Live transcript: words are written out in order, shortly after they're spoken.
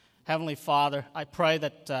Heavenly Father, I pray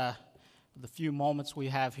that the few moments we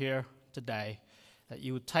have here today, that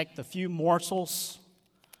you would take the few morsels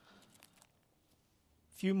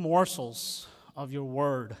of your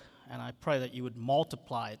word, and I pray that you would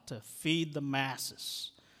multiply it to feed the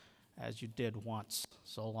masses as you did once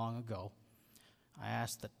so long ago. I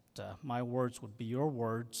ask that my words would be your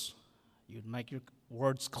words. You'd make your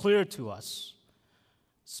words clear to us.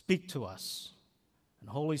 Speak to us. And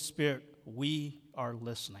Holy Spirit, we are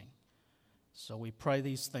listening. So we pray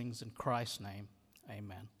these things in Christ's name.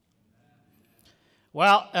 Amen.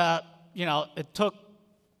 Well, it took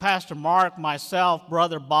Pastor Mark, myself,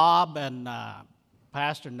 Brother Bob, and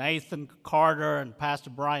Pastor Nathan Carter and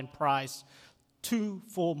Pastor Brian Price 2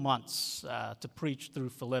 full months to preach through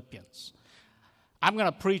Philippians. I'm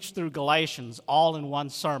going to preach through Galatians all in one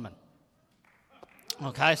sermon.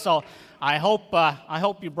 Okay, so I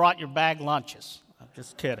hope you brought your bag lunches. I'm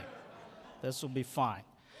just kidding. This will be fine.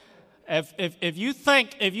 If you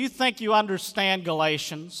think you understand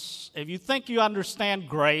Galatians, if you think you understand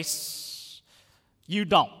grace, you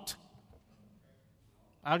don't.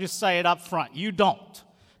 I'll just say it up front. You don't,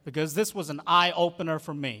 because this was an eye-opener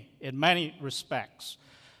for me in many respects.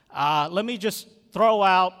 Let me just throw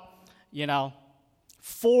out,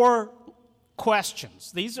 4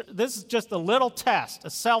 questions. This is just a little test, a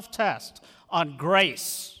self-test on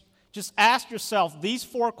grace. Just ask yourself these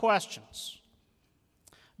 4 questions.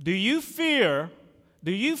 Do you fear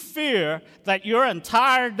that your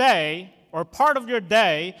entire day or part of your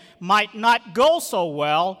day might not go so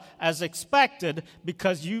well as expected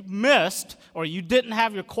because you missed or you didn't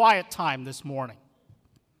have your quiet time this morning?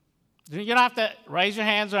 You don't have to raise your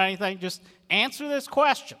hands or anything. Just answer this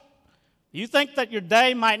question. You think that your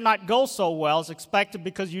day might not go so well as expected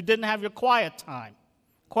because you didn't have your quiet time?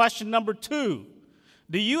 Question number 2.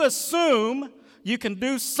 Do you assume you can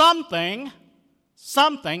do something,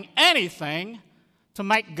 anything, to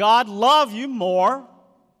make God love you more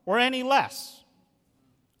or any less?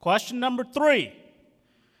 Question number 3.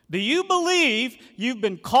 Do you believe you've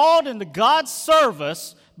been called into God's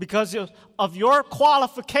service because of your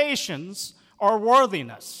qualifications or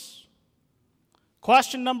worthiness?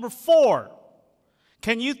 Question number 4.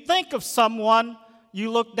 Can you think of someone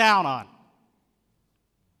you look down on?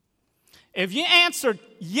 If you answered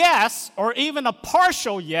yes or even a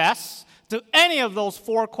partial yes to any of those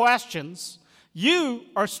 4 questions, you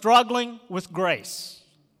are struggling with grace.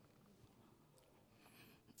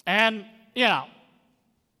 And,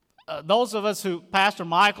 those of us who, Pastor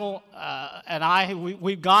Michael and I,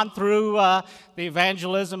 we've gone through the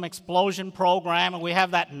Evangelism Explosion program, and we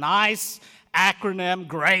have that nice acronym,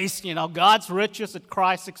 GRACE, God's riches at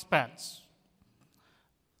Christ's expense.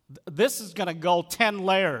 This is going to go 10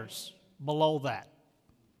 layers below that.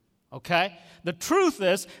 Okay? The truth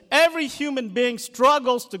is, every human being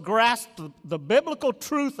struggles to grasp the biblical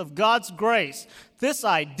truth of God's grace, this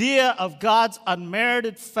idea of God's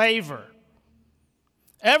unmerited favor.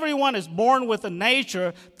 Everyone is born with a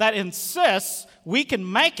nature that insists we can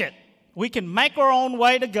make it. We can make our own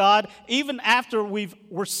way to God even after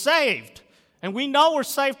we're saved. And we know we're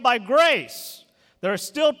saved by grace. There are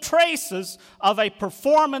still traces of a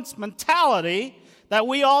performance mentality that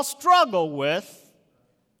we all struggle with,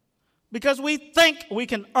 because we think we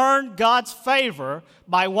can earn God's favor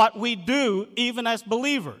by what we do, even as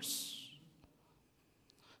believers.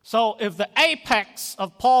 So if the apex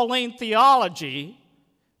of Pauline theology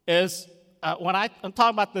is, when I'm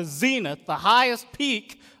talking about the zenith, the highest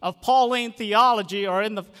peak of Pauline theology are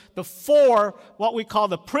in the 4, what we call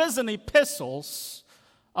the prison epistles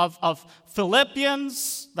of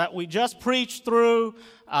Philippians that we just preached through,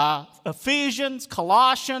 Ephesians,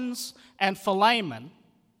 Colossians, and Philemon.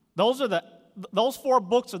 Those 4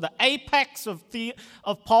 books are the apex of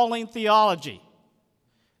Pauline theology.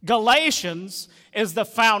 Galatians is the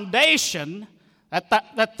foundation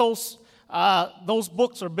that those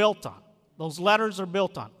books are built on. Those letters are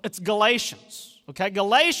built on. It's Galatians. Okay,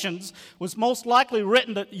 Galatians was most likely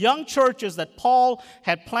written to young churches that Paul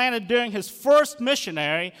had planted during his first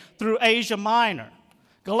missionary through Asia Minor.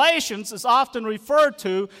 Galatians is often referred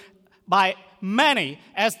to by many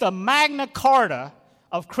as the Magna Carta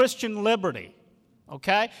of Christian liberty.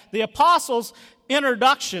 Okay? The apostles'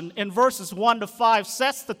 introduction in verses 1 to 5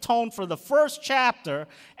 sets the tone for the first chapter,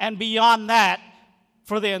 and beyond that,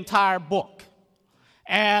 for the entire book.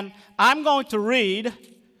 And I'm going to read,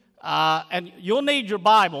 and you'll need your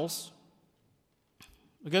Bibles,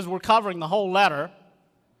 because we're covering the whole letter.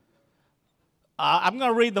 I'm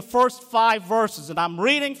going to read the first 5 verses, and I'm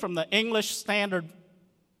reading from the English Standard,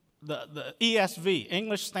 the ESV,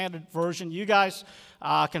 English Standard Version. You guys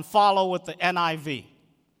can follow with the NIV.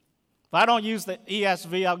 If I don't use the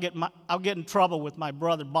ESV, I'll get in trouble with my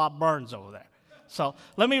brother Bob Burns over there. So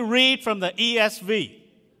let me read from the ESV.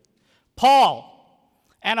 Paul,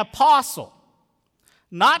 an apostle,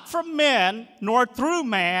 not from men nor through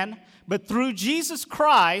man, but through Jesus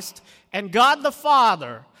Christ and God the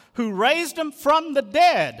Father, who raised him from the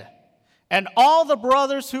dead, and all the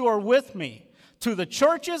brothers who are with me, to the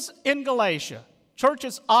churches in Galatia,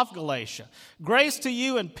 churches of Galatia. Grace to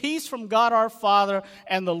you and peace from God our Father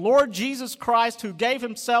and the Lord Jesus Christ, who gave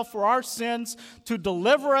himself for our sins to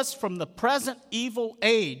deliver us from the present evil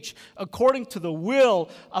age, according to the will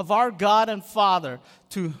of our God and Father,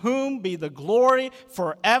 to whom be the glory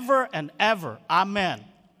forever and ever. Amen.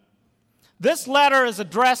 This letter is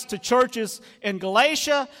addressed to churches in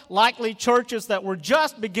Galatia, likely churches that were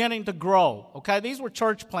just beginning to grow. Okay, these were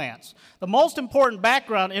church plants. The most important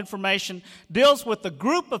background information deals with the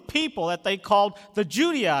group of people that they called the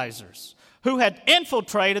Judaizers, who had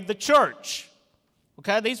infiltrated the church.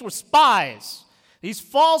 Okay, these were spies. These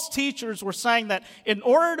false teachers were saying that in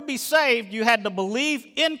order to be saved, you had to believe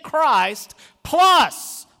in Christ,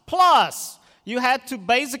 plus, you had to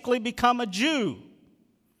basically become a Jew.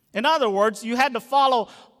 In other words, you had to follow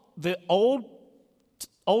the Old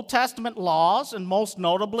Testament laws, and most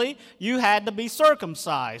notably, you had to be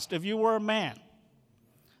circumcised if you were a man.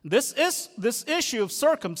 This issue of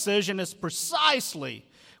circumcision is precisely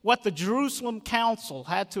what the Jerusalem Council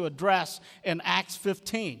had to address in Acts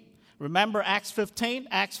 15. Remember Acts 15?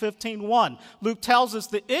 Acts 15:1. Luke tells us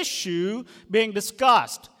the issue being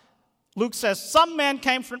discussed. Luke says, some men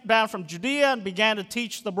came down from Judea and began to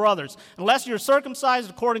teach the brothers, unless you're circumcised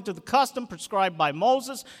according to the custom prescribed by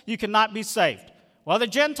Moses, you cannot be saved. Well, the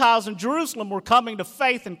Gentiles in Jerusalem were coming to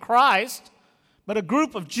faith in Christ, but a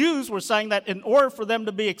group of Jews were saying that in order for them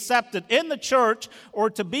to be accepted in the church or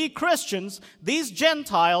to be Christians, these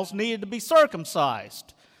Gentiles needed to be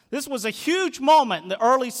circumcised. This was a huge moment in the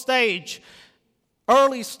early stage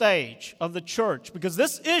of the church, because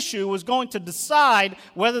this issue was going to decide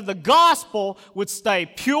whether the gospel would stay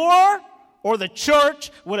pure or the church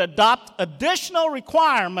would adopt additional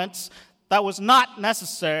requirements that was not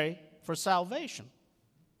necessary for salvation.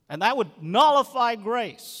 And that would nullify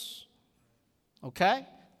grace. Okay?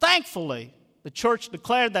 Thankfully, the church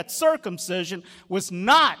declared that circumcision was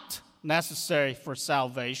not necessary for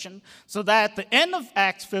salvation, so that at the end of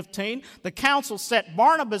Acts 15, the council set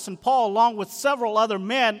Barnabas and Paul along with several other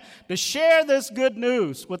men to share this good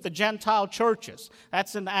news with the Gentile churches.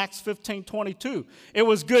 That's in Acts 15:22. It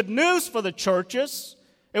was good news for the churches.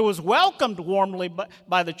 It was welcomed warmly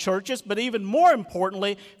by the churches, but even more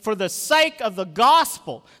importantly, for the sake of the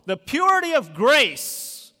gospel, the purity of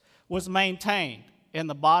grace was maintained in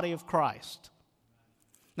the body of Christ.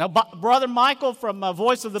 Now, Brother Michael from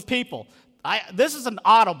Voice of the People, this is an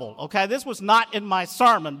audible, okay? This was not in my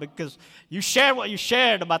sermon because you shared what you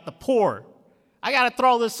shared about the poor. I got to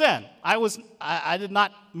throw this in. I did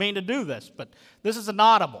not mean to do this, but this is an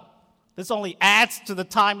audible. This only adds to the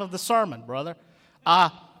time of the sermon, brother.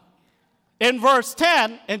 In verse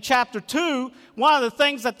 10, in chapter 2, one of the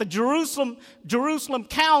things that the Jerusalem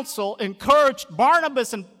Council encouraged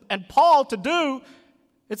Barnabas and Paul to do,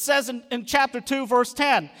 it says in chapter 2, verse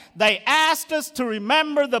 10, they asked us to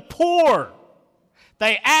remember the poor.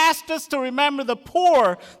 They asked us to remember the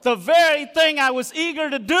poor, the very thing I was eager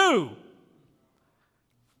to do.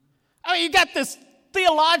 I mean, you got this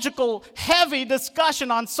theological, heavy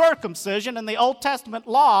discussion on circumcision in the Old Testament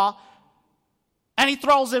law, and he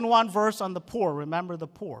throws in one verse on the poor. Remember the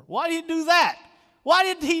poor. Why did he do that? Why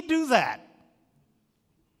did he do that?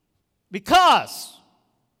 Because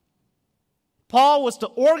Paul was to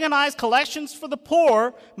organize collections for the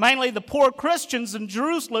poor, mainly the poor Christians in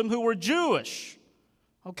Jerusalem who were Jewish.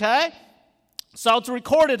 Okay? So it's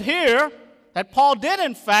recorded here that Paul did,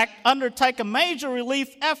 in fact, undertake a major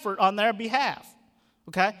relief effort on their behalf.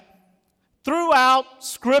 Okay? Throughout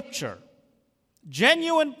Scripture,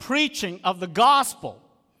 genuine preaching of the gospel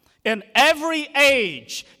in every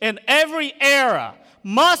age, in every era,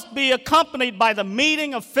 must be accompanied by the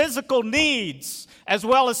meeting of physical needs as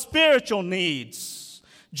well as spiritual needs,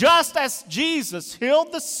 just as Jesus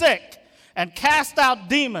healed the sick and cast out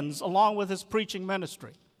demons along with his preaching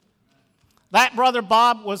ministry. That, Brother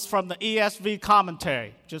Bob, was from the ESV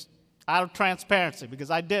commentary, just out of transparency, because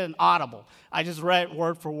I did an audible. I just read it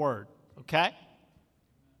word for word, okay?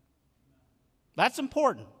 That's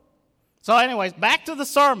important. So anyways, back to the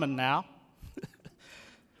sermon now.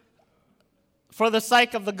 For the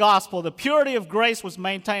sake of the gospel, the purity of grace was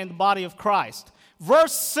maintained in the body of Christ.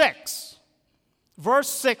 Verse 6 Verse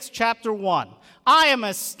 6, chapter 1. I am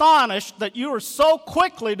astonished that you are so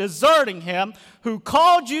quickly deserting him who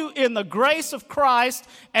called you in the grace of Christ,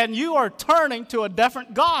 and you are turning to a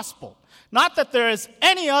different gospel. Not that there is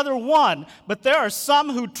any other one, but there are some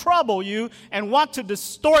who trouble you and want to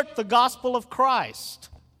distort the gospel of Christ.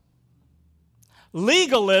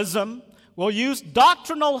 Legalism will use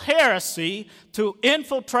doctrinal heresy to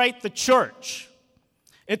infiltrate the church.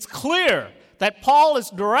 It's clear that Paul is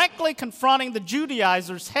directly confronting the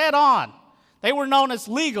Judaizers head on. They were known as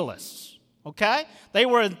legalists, okay? They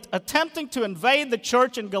were attempting to invade the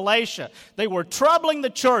church in Galatia. They were troubling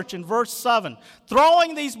the church in verse 7,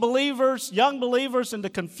 throwing these believers, young believers, into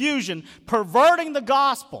confusion, perverting the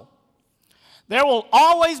gospel. There will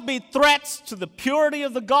always be threats to the purity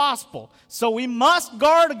of the gospel, so we must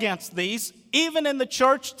guard against these even in the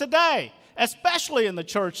church today. Especially in the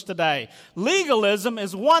church today. Legalism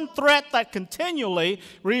is one threat that continually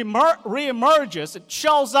reemerges. It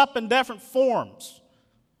shows up in different forms.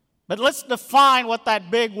 But let's define what that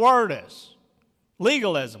big word is.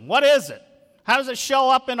 Legalism. What is it? How does it show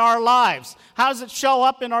up in our lives? How does it show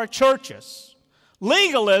up in our churches?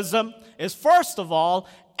 Legalism is, first of all,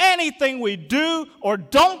 anything we do or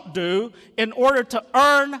don't do in order to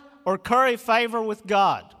earn or curry favor with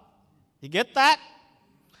God. You get that?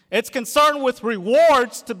 It's concerned with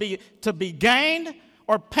rewards to be gained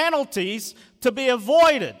or penalties to be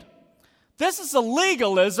avoided. This is a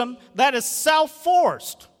legalism that is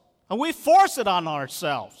self-forced, and we force it on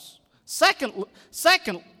ourselves. Second,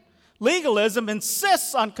 legalism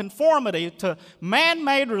insists on conformity to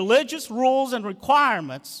man-made religious rules and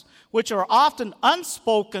requirements, which are often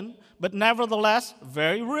unspoken but nevertheless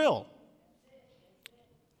very real.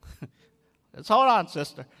 Let's hold on,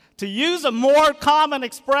 sister. To use a more common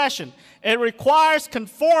expression, it requires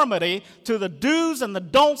conformity to the do's and the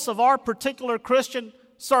don'ts of our particular Christian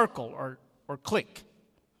circle or clique.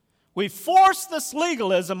 We force this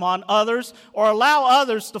legalism on others or allow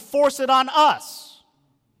others to force it on us.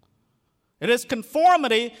 It is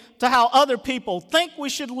conformity to how other people think we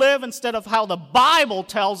should live instead of how the Bible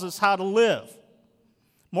tells us how to live.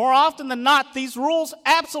 More often than not, these rules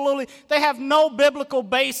they have no biblical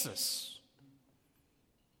basis.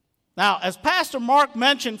 Now, as Pastor Mark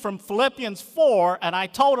mentioned from Philippians 4, and I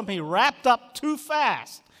told him he wrapped up too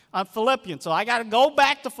fast on Philippians, so I got to go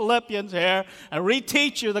back to Philippians here and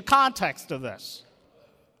reteach you the context of this.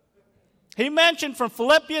 He mentioned from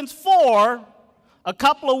Philippians 4 a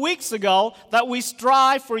couple of weeks ago that we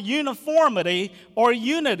strive for uniformity or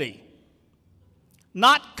unity,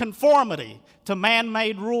 not conformity to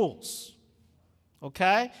man-made rules.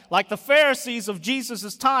 Okay? Like the Pharisees of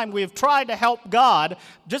Jesus' time, we have tried to help God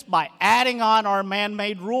just by adding on our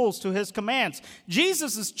man-made rules to his commands.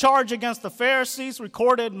 Jesus' charge against the Pharisees,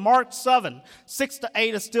 recorded in Mark 7,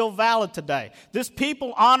 6-8, is still valid today. This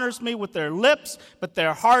people honors me with their lips, but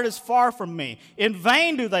their heart is far from me. In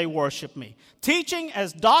vain do they worship me, teaching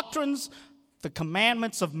as doctrines the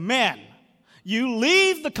commandments of men. You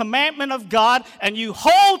leave the commandment of God and you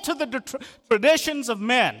hold to the traditions of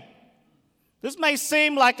men. This may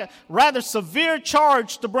seem like a rather severe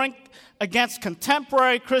charge to bring against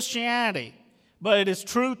contemporary Christianity, but it is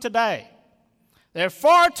true today. There are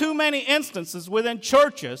far too many instances within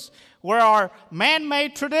churches where our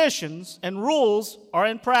man-made traditions and rules are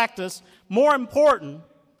in practice more important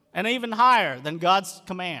and even higher than God's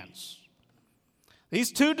commands.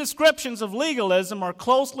 These two descriptions of legalism are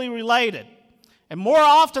closely related. And more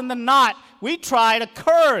often than not, we try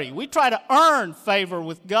to earn favor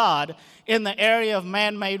with God in the area of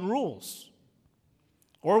man-made rules.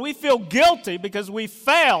 Or we feel guilty because we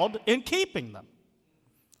failed in keeping them.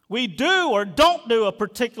 We do or don't do a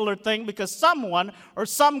particular thing because someone or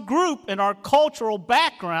some group in our cultural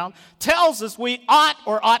background tells us we ought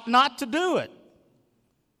or ought not to do it.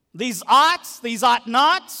 These oughts, these ought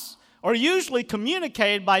nots, are usually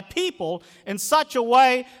communicated by people in such a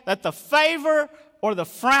way that the favor or the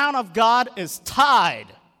frown of God is tied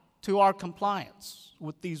to our compliance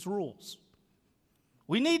with these rules.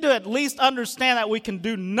 We need to at least understand that we can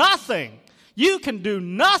do nothing. You can do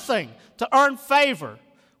nothing to earn favor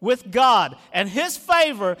with God, and his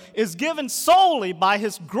favor is given solely by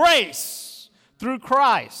his grace through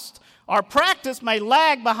Christ. Our practice may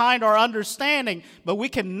lag behind our understanding, but we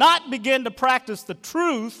cannot begin to practice the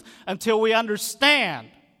truth until we understand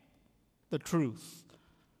the truth.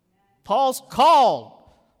 Paul's call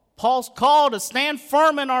to stand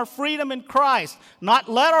firm in our freedom in Christ, not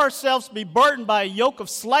let ourselves be burdened by a yoke of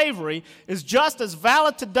slavery, is just as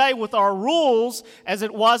valid today with our rules as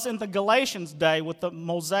it was in the Galatians' day with the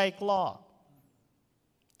Mosaic law.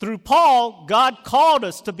 Through Paul, God called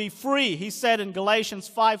us to be free. He said in Galatians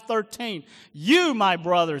 5:13, "You, my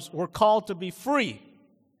brothers, were called to be free."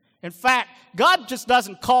 In fact, God just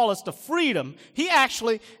doesn't call us to freedom. He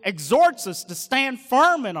actually exhorts us to stand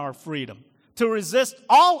firm in our freedom, to resist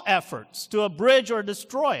all efforts to abridge or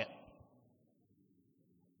destroy it.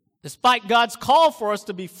 Despite God's call for us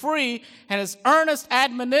to be free and His earnest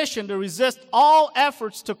admonition to resist all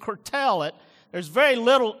efforts to curtail it, there's very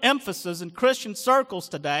little emphasis in Christian circles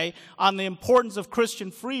today on the importance of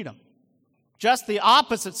Christian freedom. Just the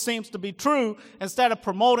opposite seems to be true. Instead of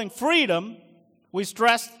promoting freedom, we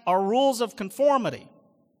stress our rules of conformity.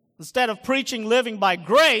 Instead of preaching living by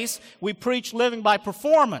grace, we preach living by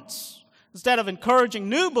performance. Instead of encouraging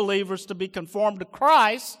new believers to be conformed to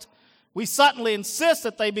Christ, we subtly insist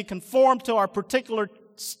that they be conformed to our particular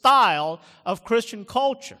style of Christian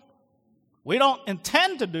culture. We don't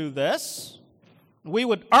intend to do this. We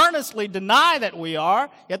would earnestly deny that we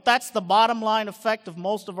are, yet that's the bottom line effect of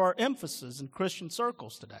most of our emphasis in Christian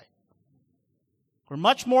circles today. We're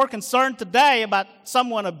much more concerned today about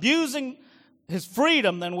someone abusing his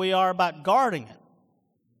freedom than we are about guarding it.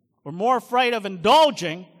 We're more afraid of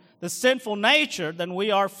indulging the sinful nature than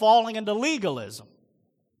we are falling into legalism.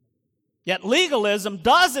 Yet legalism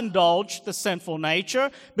does indulge the sinful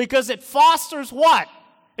nature because it fosters what?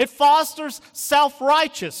 It fosters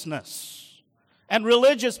self-righteousness and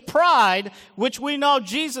religious pride, which we know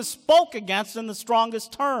Jesus spoke against in the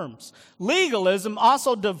strongest terms. Legalism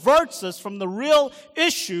also diverts us from the real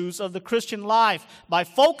issues of the Christian life by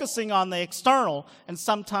focusing on the external and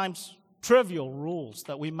sometimes trivial rules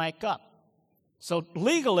that we make up. So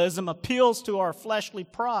legalism appeals to our fleshly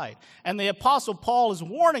pride. And the Apostle Paul is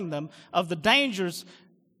warning them of the dangers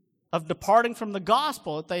of departing from the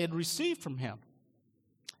gospel that they had received from him.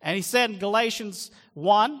 And he said in Galatians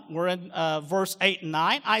 1, we're in verse 8 and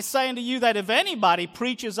 9, "I say unto you that if anybody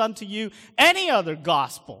preaches unto you any other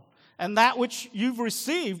gospel, and that which you've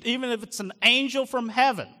received, even if it's an angel from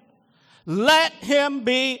heaven, let him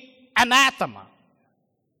be anathema."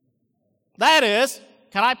 That is,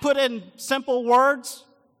 can I put it in simple words?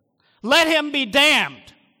 Let him be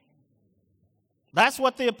damned. That's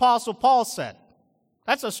what the Apostle Paul said.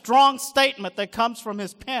 That's a strong statement that comes from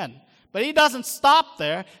his pen. But he doesn't stop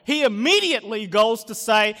there. He immediately goes to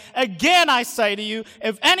say, "Again I say to you,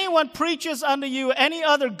 if anyone preaches unto you any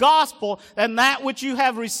other gospel than that which you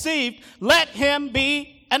have received, let him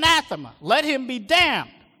be anathema. Let him be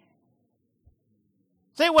damned."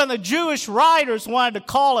 See, when the Jewish writers wanted to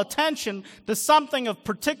call attention to something of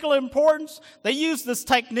particular importance, they used this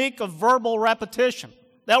technique of verbal repetition.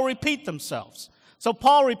 They'll repeat themselves. So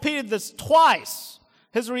Paul repeated this twice.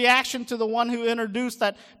 His reaction to the one who introduced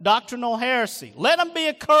that doctrinal heresy. Let him be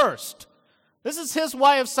accursed. This is his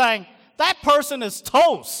way of saying, that person is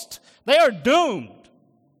toast. They are doomed.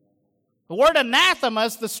 The word anathema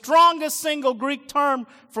is the strongest single Greek term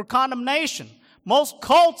for condemnation. Most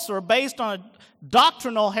cults are based on a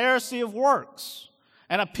doctrinal heresy of works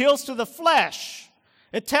and appeals to the flesh.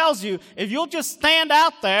 It tells you, if you'll just stand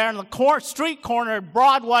out there in the street corner at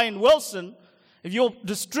Broadway and Wilson, if you'll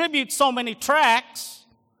distribute so many tracts,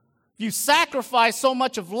 if you sacrifice so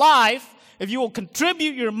much of life, if you will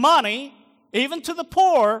contribute your money, even to the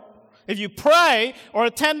poor, if you pray or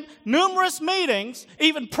attend numerous meetings,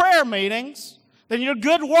 even prayer meetings, then your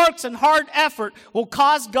good works and hard effort will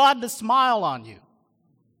cause God to smile on you.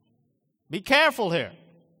 Be careful here.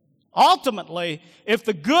 Ultimately, if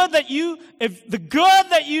the good that you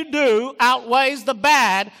do outweighs the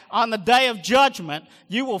bad on the day of judgment,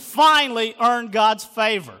 you will finally earn God's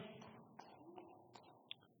favor.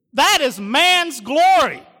 That is man's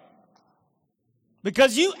glory,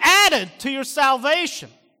 because you added to your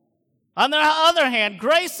salvation. On the other hand,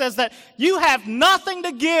 grace says that you have nothing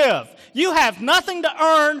to give, you have nothing to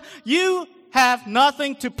earn, you have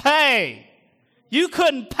nothing to pay. You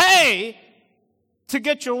couldn't pay to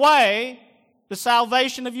get your way to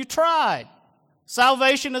salvation if you tried.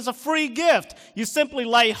 Salvation is a free gift. You simply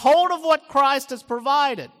lay hold of what Christ has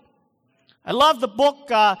provided. I love the book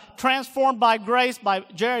Transformed by Grace by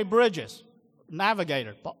Jerry Bridges,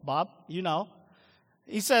 Navigator. Bob, you know.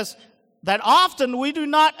 He says that often we do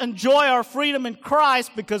not enjoy our freedom in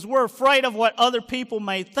Christ because we're afraid of what other people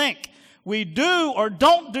may think. We do or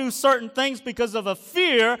don't do certain things because of a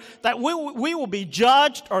fear that we will be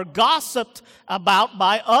judged or gossiped about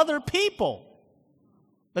by other people.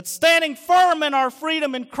 But standing firm in our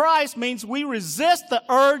freedom in Christ means we resist the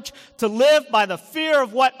urge to live by the fear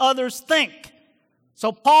of what others think.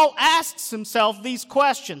 So Paul asks himself these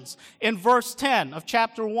questions in verse 10 of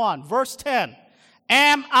chapter 1. Verse 10,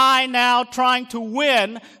 am I now trying to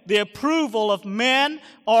win the approval of men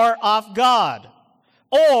or of God?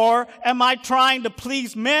 Or am I trying to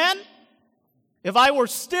please men? If I were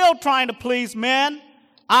still trying to please men,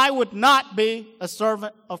 I would not be a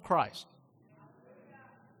servant of Christ.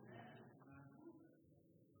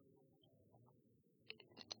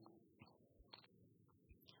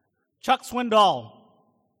 Chuck Swindoll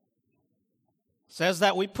says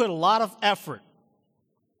that we put a lot of effort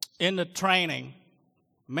into training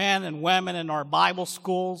men and women in our Bible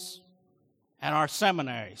schools and our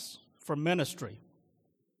seminaries for ministry.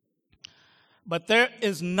 But there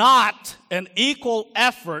is not an equal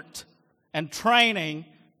effort and training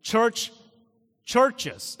churches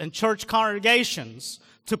and church congregations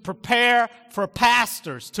to prepare for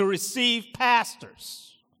pastors, to receive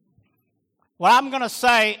pastors. What I'm going to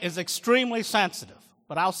say is extremely sensitive,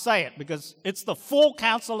 but I'll say it because it's the full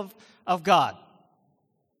counsel of God.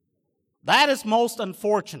 That is most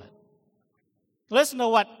unfortunate. Listen to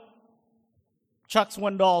what Chuck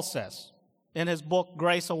Swindoll says in his book,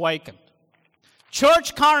 Grace Awakened.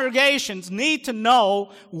 Church congregations need to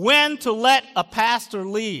know when to let a pastor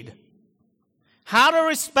lead, how to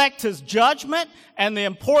respect his judgment, and the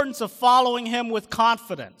importance of following him with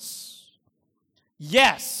confidence.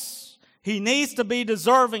 Yes, he needs to be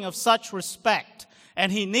deserving of such respect,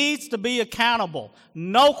 and he needs to be accountable.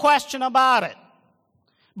 No question about it.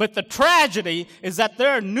 But the tragedy is that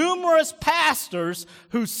there are numerous pastors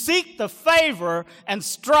who seek the favor and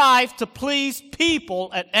strive to please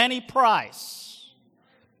people at any price.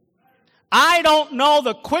 I don't know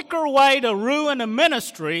the quicker way to ruin a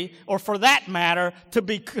ministry, or for that matter, to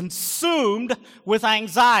be consumed with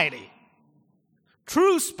anxiety.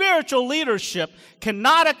 True spiritual leadership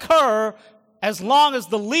cannot occur as long as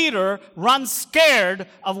the leader runs scared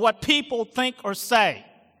of what people think or say.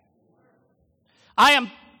 I am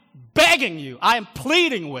begging you, I am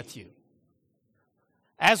pleading with you,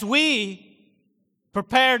 as we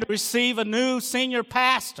prepare to receive a new senior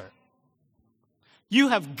pastor, you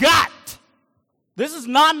have got, this is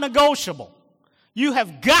non-negotiable, you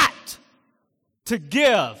have got to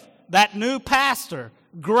give that new pastor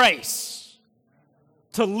grace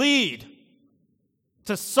to lead,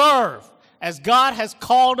 to serve, as God has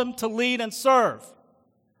called him to lead and serve.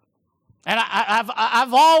 And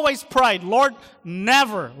I've always prayed, Lord,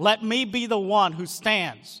 never let me be the one who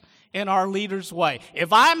stands in our leader's way.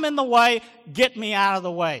 If I'm in the way, get me out of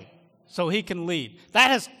the way so he can lead.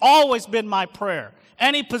 That has always been my prayer.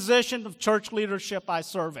 Any position of church leadership I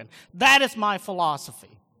serve in. That is my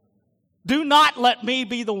philosophy. Do not let me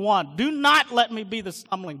be the one. Do not let me be the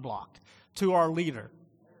stumbling block to our leader.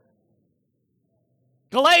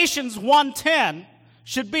 Galatians 1:10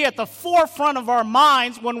 should be at the forefront of our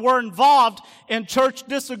minds when we're involved in church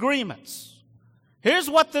disagreements. Here's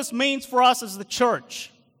what this means for us as the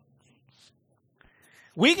church.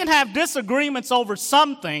 We can have disagreements over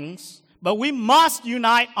some things, but we must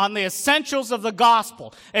unite on the essentials of the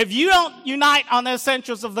gospel. If you don't unite on the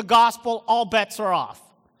essentials of the gospel, all bets are off.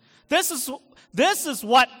 This is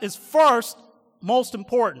what is first most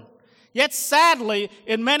important. Yet sadly,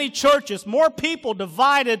 in many churches, more people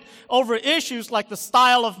divided over issues like the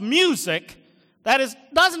style of music that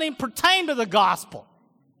doesn't even pertain to the gospel.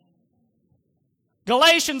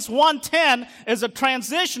 Galatians 1:10 is a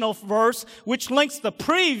transitional verse which links the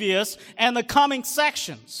previous and the coming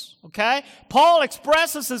sections. Okay? Paul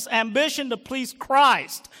expresses his ambition to please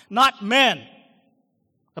Christ, not men.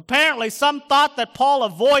 Apparently, some thought that Paul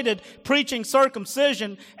avoided preaching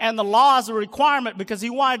circumcision and the law as a requirement because he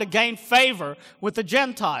wanted to gain favor with the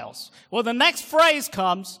Gentiles. Well, the next phrase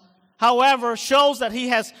comes, however, shows that he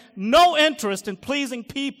has no interest in pleasing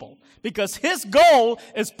people because his goal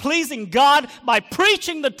is pleasing God by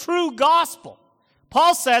preaching the true gospel.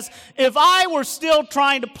 Paul says, if I were still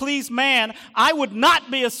trying to please man, I would not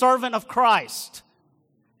be a servant of Christ.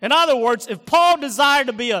 In other words, if Paul desired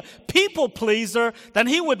to be a people pleaser, then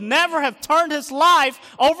he would never have turned his life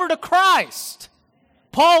over to Christ.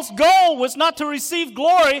 Paul's goal was not to receive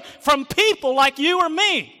glory from people like you or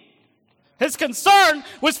me. His concern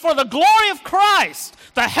was for the glory of Christ,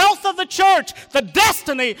 the health of the church, the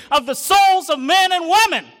destiny of the souls of men and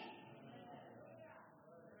women.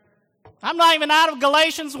 I'm not even out of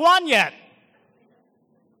Galatians 1 yet.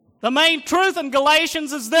 The main truth in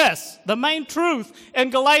Galatians is this. The main truth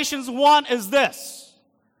in Galatians 1 is this.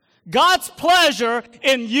 God's pleasure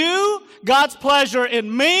in you, God's pleasure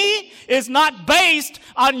in me, is not based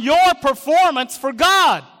on your performance for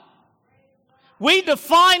God. We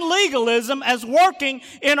define legalism as working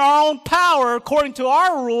in our own power according to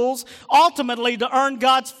our rules, ultimately to earn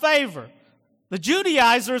God's favor. The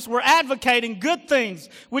Judaizers were advocating good things,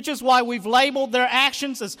 which is why we've labeled their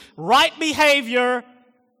actions as right behavior,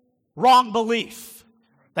 wrong belief.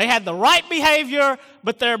 They had the right behavior,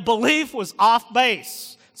 but their belief was off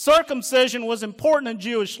base. Circumcision was important in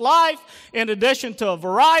Jewish life, in addition to a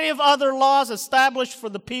variety of other laws established for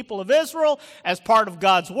the people of Israel as part of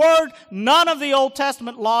God's Word. None of the Old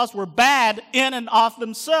Testament laws were bad in and of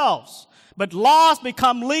themselves. But laws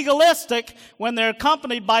become legalistic when they're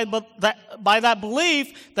accompanied by that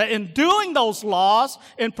belief that in doing those laws,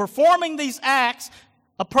 in performing these acts,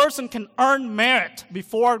 a person can earn merit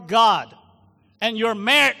before God. And your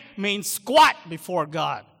merit means squat before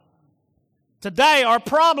God. Today, our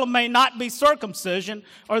problem may not be circumcision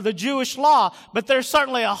or the Jewish law, but there's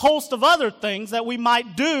certainly a host of other things that we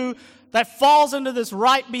might do that falls into this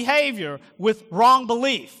right behavior with wrong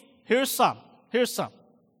belief. Here's some.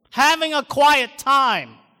 Having a quiet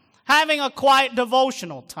time, having a quiet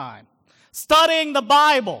devotional time, studying the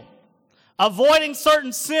Bible, avoiding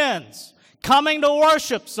certain sins, coming to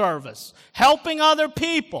worship service, helping other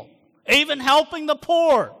people, even helping the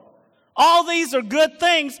poor. All these are good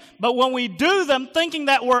things, but when we do them thinking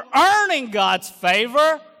that we're earning God's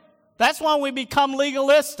favor, that's when we become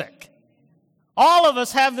legalistic. All of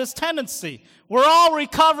us have this tendency. We're all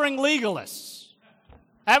recovering legalists.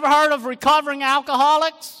 Ever heard of recovering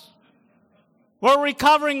alcoholics? We're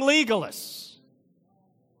recovering legalists.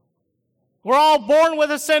 We're all born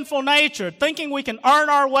with a sinful nature, thinking we can earn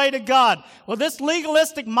our way to God. Well, this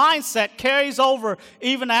legalistic mindset carries over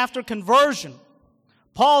even after conversion.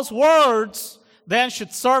 Paul's words then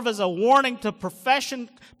should serve as a warning to professing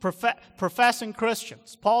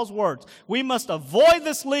Christians. Paul's words. We must avoid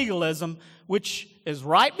this legalism, which is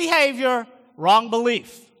right behavior, wrong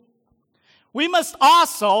belief. We must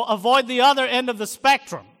also avoid the other end of the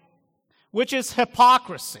spectrum, which is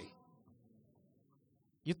hypocrisy.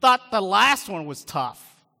 You thought the last one was tough.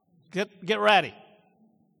 Get ready.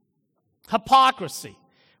 Hypocrisy,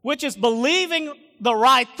 which is believing the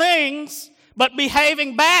right things but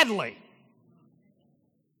behaving badly.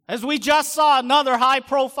 As we just saw another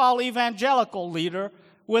high-profile evangelical leader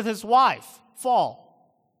with his wife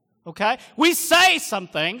fall. Okay? We say some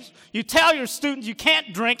things. You tell your students you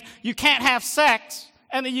can't drink, you can't have sex,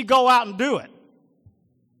 and then you go out and do it.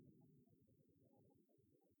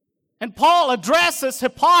 And Paul addresses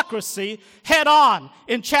hypocrisy head on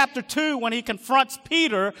in chapter 2 when he confronts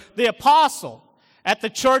Peter, the apostle, at the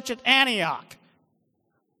church at Antioch.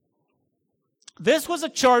 This was a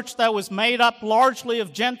church that was made up largely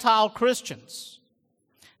of Gentile Christians.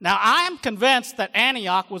 Now, I am convinced that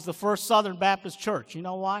Antioch was the first Southern Baptist church. You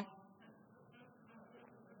know why?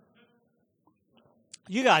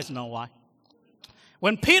 You guys know why.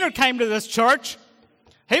 When Peter came to this church,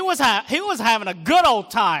 he was having a good old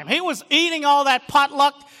time. He was eating all that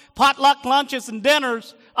potluck lunches and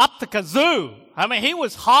dinners up the kazoo. I mean, he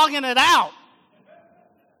was hogging it out.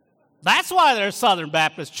 That's why they're a Southern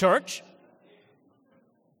Baptist church.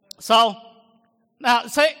 So, now,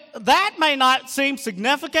 say, that may not seem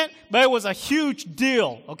significant, but it was a huge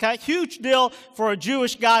deal, okay? Huge deal for a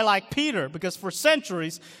Jewish guy like Peter, because for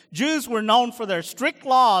centuries, Jews were known for their strict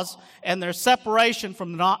laws and their separation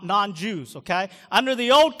from non-Jews, okay? Under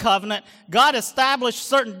the Old Covenant, God established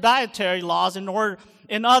certain dietary laws in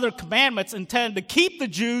other commandments intended to keep the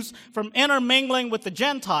Jews from intermingling with the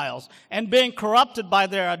Gentiles and being corrupted by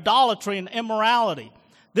their idolatry and immorality.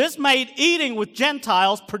 This made eating with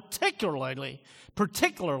Gentiles particularly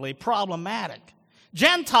problematic.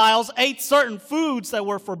 Gentiles ate certain foods that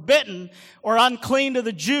were forbidden or unclean to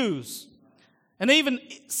the Jews. And even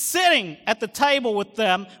sitting at the table with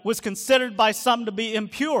them was considered by some to be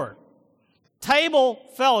impure. Table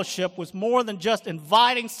fellowship was more than just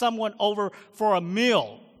inviting someone over for a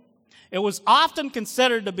meal. It was often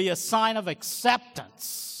considered to be a sign of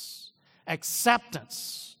acceptance.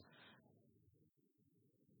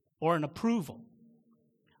 Or an approval.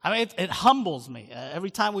 I mean, it humbles me.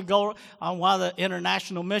 Every time we go on one of the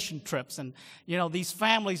international mission trips, and, these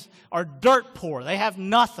families are dirt poor. They have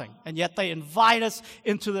nothing, and yet they invite us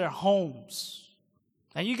into their homes.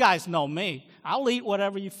 And you guys know me. I'll eat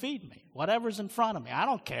whatever you feed me, whatever's in front of me. I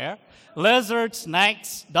don't care. Lizards,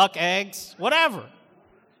 snakes, duck eggs, whatever.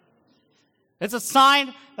 It's a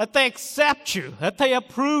sign that they accept you, that they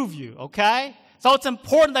approve you, okay? So it's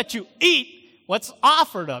important that you eat what's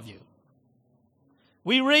offered of you.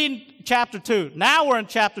 We read chapter 2. Now we're in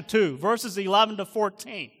chapter 2, verses 11 to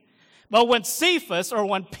 14. But when Cephas, or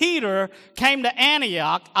when Peter, came to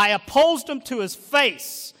Antioch, I opposed him to his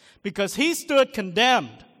face, because he stood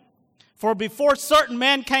condemned. For before certain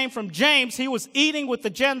men came from James, he was eating with the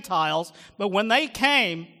Gentiles, but when they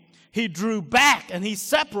came, he drew back and he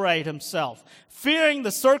separated himself, fearing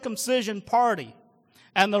the circumcision party.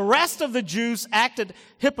 And the rest of the Jews acted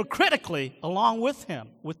hypocritically along with him,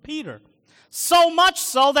 with Peter. So much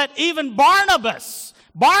so that even Barnabas,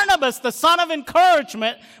 the son of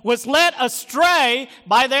encouragement, was led astray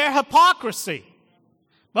by their hypocrisy.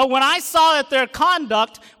 But when I saw that their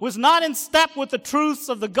conduct was not in step with the truths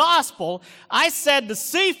of the gospel, I said to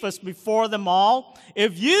Cephas before them all,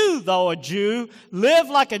 if you, though a Jew, live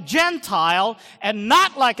like a Gentile and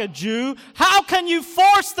not like a Jew, how can you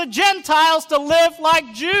force the Gentiles to live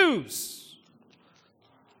like Jews?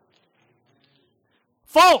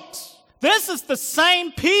 Folks, this is the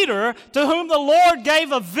same Peter to whom the Lord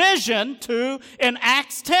gave a vision to in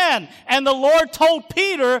Acts 10. And the Lord told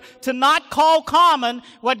Peter to not call common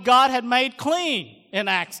what God had made clean in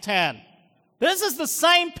Acts 10. This is the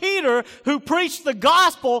same Peter who preached the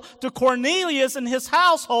gospel to Cornelius and his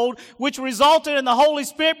household, which resulted in the Holy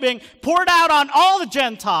Spirit being poured out on all the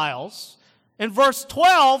Gentiles. In verse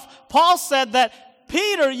 12, Paul said that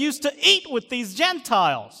Peter used to eat with these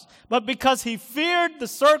Gentiles. But because he feared the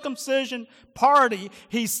circumcision party,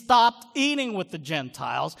 he stopped eating with the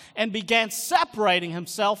Gentiles and began separating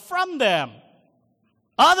himself from them.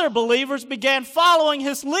 Other believers began following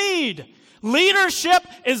his lead. Leadership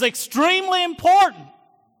is extremely important.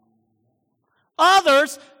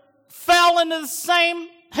 Others fell into the same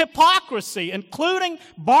hypocrisy, including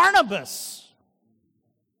Barnabas,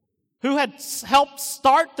 who had helped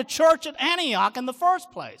start the church at Antioch in the first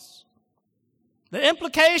place. The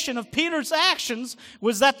implication of Peter's actions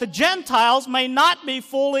was that the Gentiles may not be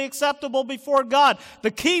fully acceptable before God.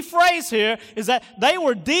 The key phrase here is that they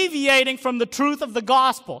were deviating from the truth of the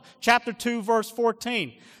gospel. Chapter 2, verse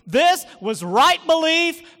 14. This was right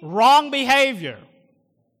belief, wrong behavior.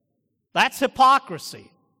 That's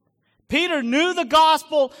hypocrisy. Peter knew the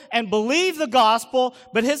gospel and believed the gospel,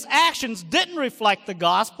 but his actions didn't reflect the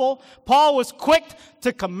gospel. Paul was quick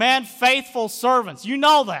to commend faithful servants. You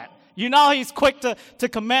know that. You know he's quick to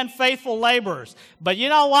commend faithful laborers. But you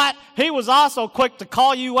know what? He was also quick to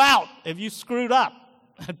call you out if you screwed up.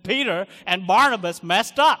 Peter and Barnabas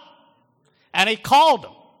messed up. And he called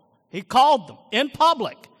them. He called them in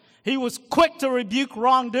public. He was quick to rebuke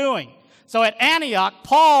wrongdoing. So at Antioch,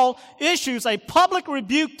 Paul issues a public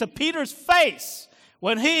rebuke to Peter's face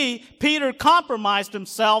when Peter, compromised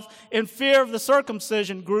himself in fear of the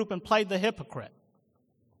circumcision group and played the hypocrite.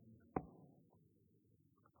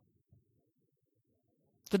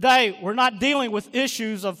 Today, we're not dealing with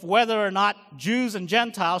issues of whether or not Jews and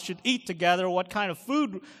Gentiles should eat together or what kind of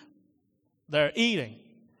food they're eating.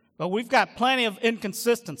 But we've got plenty of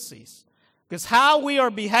inconsistencies. Because how we are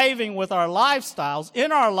behaving with our lifestyles,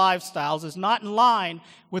 in our lifestyles, is not in line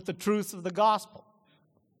with the truth of the gospel.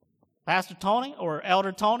 Pastor Tony, or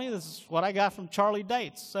Elder Tony, this is what I got from Charlie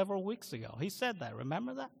Dates several weeks ago. He said that.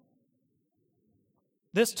 Remember that?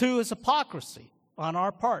 This, too, is hypocrisy on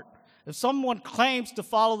our part. If someone claims to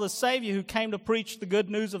follow the Savior who came to preach the good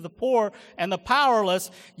news of the poor and the powerless,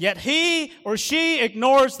 yet he or she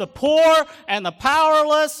ignores the poor and the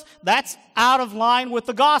powerless, that's out of line with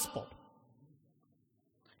the gospel.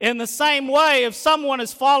 In the same way, if someone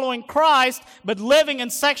is following Christ but living in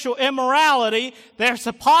sexual immorality, there's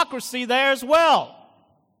hypocrisy there as well.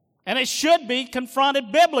 And it should be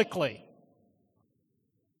confronted biblically.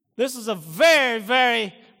 This is a very,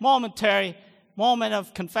 very momentary moment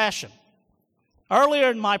of confession. Earlier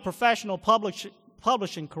in my professional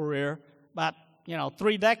publishing career, about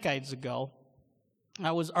 3 decades ago,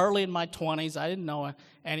 I was early in my 20s. I didn't know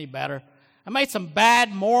any better. I made some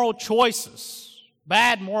bad moral choices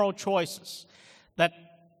that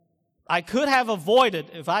I could have avoided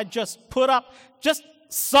if I just put up just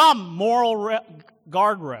some moral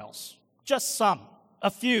guardrails, just some, a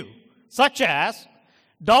few, such as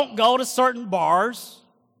don't go to certain bars.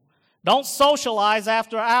 Don't socialize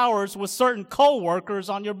after hours with certain co-workers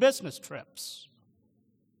on your business trips.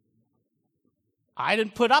 I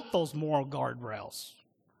didn't put up those moral guardrails.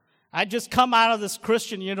 I just come out of this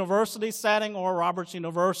Christian university setting or Roberts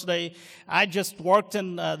University. I just worked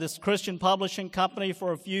in this Christian publishing company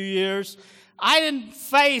for a few years. I didn't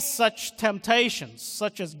face such temptations,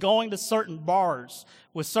 such as going to certain bars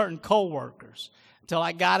with certain co-workers, until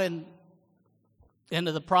I got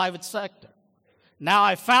into the private sector. Now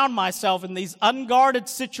I found myself in these unguarded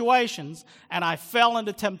situations, and I fell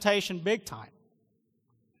into temptation big time.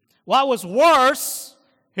 What was worse,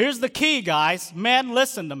 here's the key, guys. Men,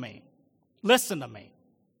 listen to me. Listen to me.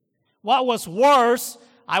 What was worse,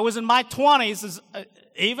 I was in my 20s,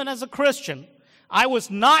 even as a Christian. I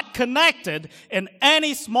was not connected in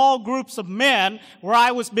any small groups of men where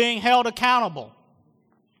I was being held accountable.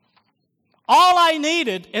 All I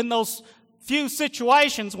needed in those few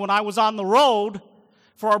situations when I was on the road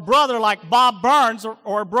for a brother like Bob Burns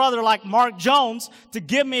or a brother like Mark Jones to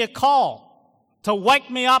give me a call. to wake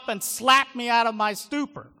me up and slap me out of my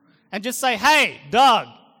stupor and just say, hey, Doug,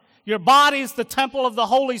 your body is the temple of the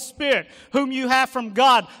Holy Spirit, whom you have from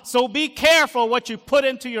God. So be careful what you put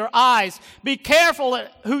into your eyes. Be careful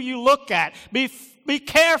who you look at. Be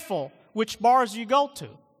careful which bars you go to.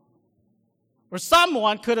 Or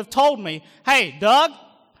someone could have told me, hey, Doug,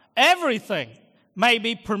 everything may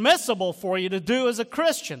be permissible for you to do as a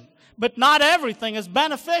Christian, but not everything is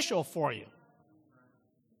beneficial for you.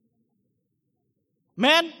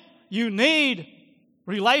 Men, you need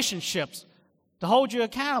relationships to hold you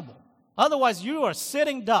accountable. Otherwise, you are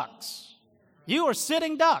sitting ducks. You are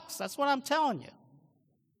sitting ducks. That's what I'm telling you.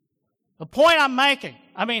 The point I'm making,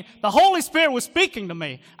 the Holy Spirit was speaking to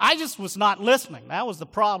me. I just was not listening. That was the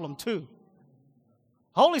problem, too.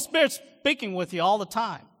 The Holy Spirit's speaking with you all the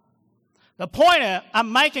time. The point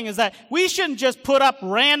I'm making is that we shouldn't just put up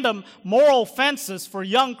random moral fences for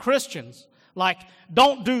young Christians, like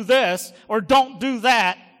don't do this or don't do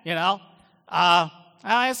that,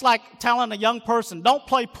 it's like telling a young person, don't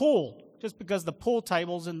play pool just because the pool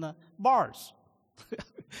table's in the bars.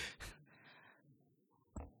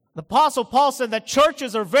 The Apostle Paul said that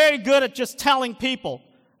churches are very good at just telling people,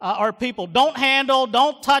 don't handle,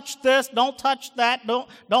 don't touch this, don't touch that,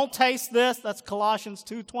 don't taste this. That's Colossians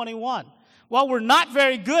 2:21. What we're not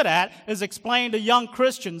very good at is explaining to young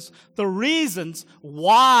Christians the reasons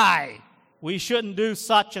why we shouldn't do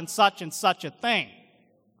such and such and such a thing.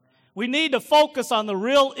 We need to focus on the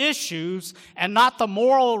real issues and not the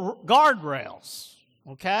moral guardrails,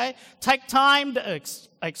 okay? Take time to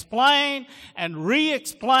explain and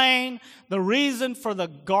re-explain the reason for the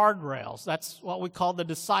guardrails. That's what we call the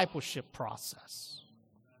discipleship process.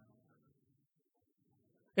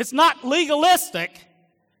 It's not legalistic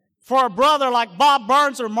for a brother like Bob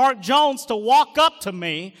Burns or Mark Jones to walk up to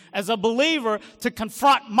me as a believer to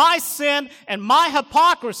confront my sin and my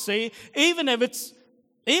hypocrisy, even if it's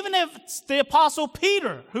the Apostle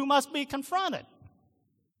Peter who must be confronted.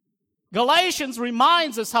 Galatians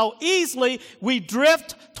reminds us how easily we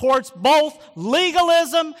drift towards both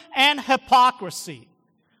legalism and hypocrisy.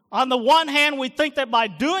 On the one hand, we think that by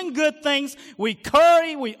doing good things, we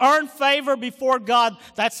earn favor before God.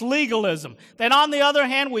 That's legalism. Then on the other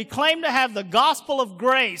hand, we claim to have the gospel of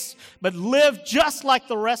grace, but live just like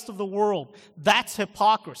the rest of the world. That's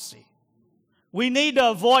hypocrisy. We need to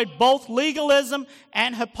avoid both legalism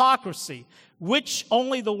and hypocrisy, which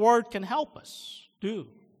only the Word can help us do.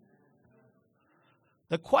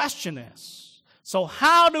 The question is, so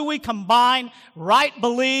how do we combine right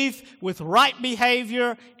belief with right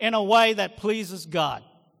behavior in a way that pleases God?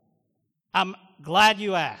 I'm glad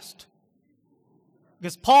you asked,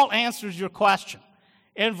 because Paul answers your question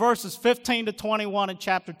in verses 15 to 21 in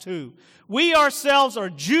chapter 2. We ourselves are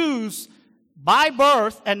Jews by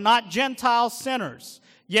birth and not Gentile sinners.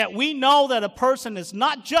 Yet we know that a person is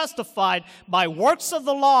not justified by works of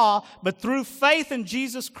the law, but through faith in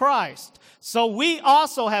Jesus Christ. So we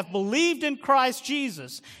also have believed in Christ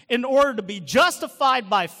Jesus in order to be justified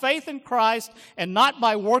by faith in Christ and not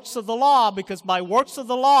by works of the law, because by works of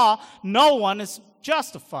the law, no one is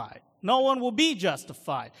justified. No one will be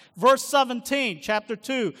justified. Verse 17, chapter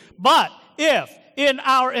 2. But if in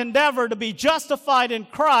our endeavor to be justified in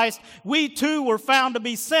Christ, we too were found to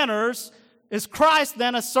be sinners, is Christ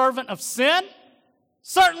then a servant of sin?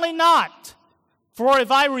 Certainly not. For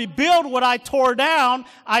if I rebuild what I tore down,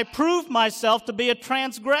 I prove myself to be a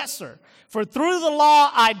transgressor. For through the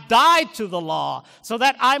law I died to the law, so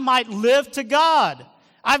that I might live to God.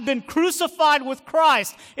 I've been crucified with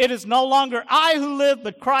Christ. It is no longer I who live,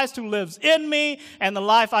 but Christ who lives in me. And the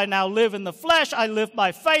life I now live in the flesh, I live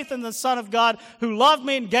by faith in the Son of God who loved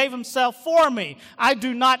me and gave himself for me. I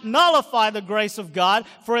do not nullify the grace of God,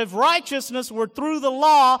 for if righteousness were through the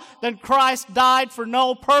law, then Christ died for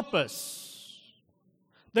no purpose.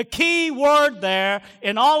 The key word there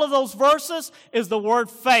in all of those verses is the word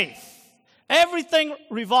faith. Everything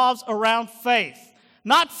revolves around faith.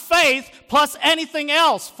 Not faith plus anything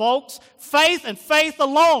else, folks. Faith and faith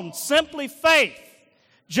alone. Simply faith.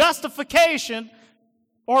 Justification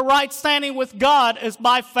or right standing with God is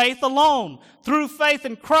by faith alone. Through faith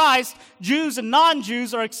in Christ, Jews and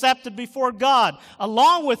non-Jews are accepted before God.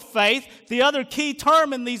 Along with faith, the other key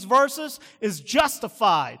term in these verses is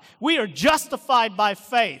justified. We are justified by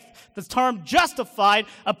faith. The term justified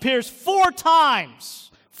appears four times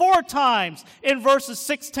in verses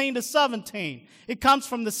 16 to 17. It comes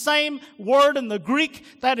from the same word in the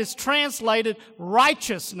Greek that is translated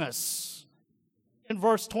righteousness in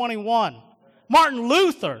verse 21. Martin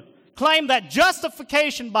Luther claimed that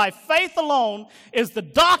justification by faith alone is the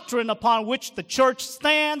doctrine upon which the church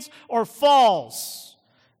stands or falls.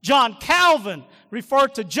 John Calvin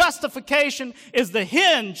referred to justification as the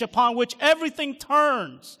hinge upon which everything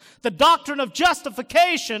turns. The doctrine of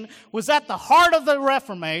justification was at the heart of the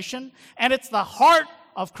Reformation, and it's the heart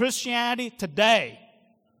of Christianity today.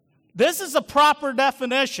 This is a proper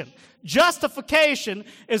definition. Justification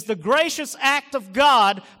is the gracious act of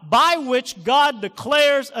God by which God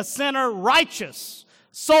declares a sinner righteous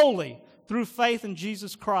solely through faith in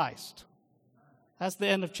Jesus Christ. That's the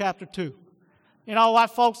end of chapter 2. You know what,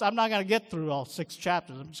 folks? I'm not going to get through all 6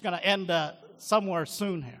 chapters. I'm just going to end somewhere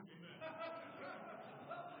soon here.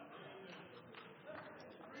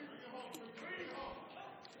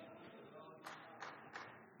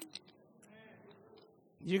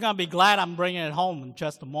 You're going to be glad I'm bringing it home in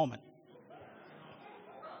just a moment.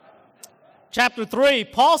 Chapter 3,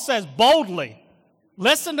 Paul says boldly,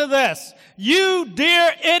 listen to this. You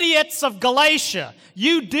dear idiots of Galatia,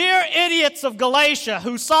 you dear idiots of Galatia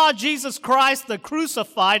who saw Jesus Christ the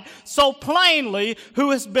crucified so plainly,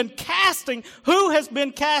 who has been casting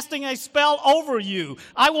a spell over you.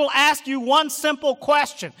 I will ask you one simple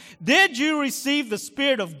question. Did you receive the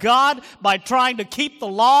Spirit of God by trying to keep the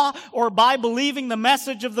law or by believing the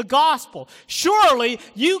message of the gospel? Surely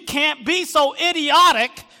you can't be so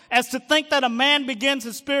idiotic as to think that a man begins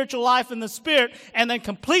his spiritual life in the Spirit and then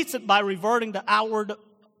completes it by reverting to outward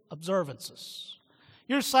observances.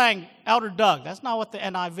 You're saying, Elder Doug, that's not what the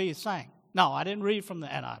NIV is saying. No, I didn't read from the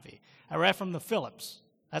NIV. I read from the Phillips.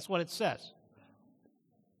 That's what it says.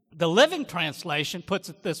 The Living Translation puts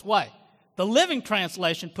it this way. The Living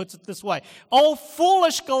Translation puts it this way. Oh,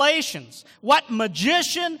 foolish Galatians, what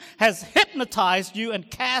magician has hypnotized you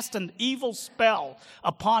and cast an evil spell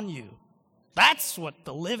upon you? That's what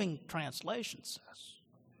the Living Translation says.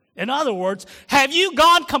 In other words, have you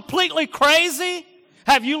gone completely crazy?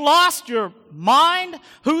 Have you lost your mind?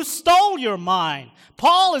 Who stole your mind?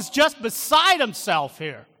 Paul is just beside himself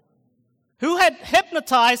here. Who had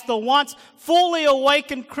hypnotized the once fully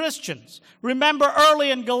awakened Christians? Remember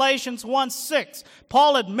early in Galatians 1:6,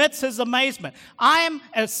 Paul admits his amazement. I am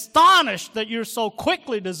astonished that you're so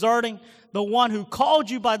quickly deserting the one who called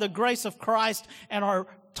you by the grace of Christ and are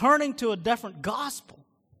turning to a different gospel.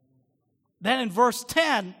 Then in verse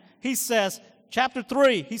 10, he says, chapter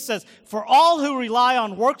 3, he says, for all who rely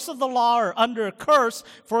on works of the law are under a curse,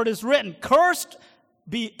 for it is written, cursed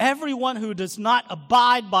be everyone who does not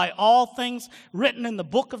abide by all things written in the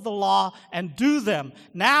book of the law and do them.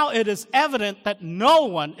 Now it is evident that no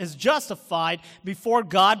one is justified before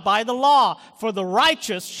God by the law, for the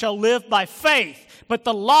righteous shall live by faith. But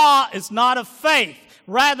the law is not of faith.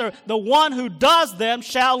 Rather, the one who does them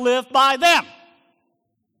shall live by them.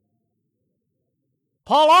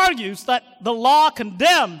 Paul argues that the law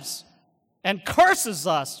condemns and curses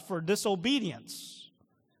us for disobedience.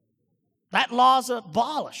 That law is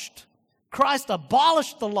abolished. Christ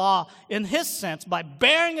abolished the law in his sense by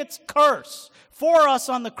bearing its curse for us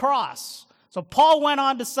on the cross. So Paul went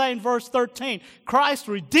on to say in verse 13, Christ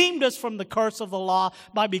redeemed us from the curse of the law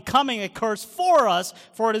by becoming a curse for us,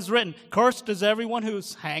 for it is written, cursed is everyone who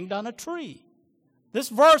is hanged on a tree. This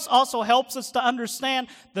verse also helps us to understand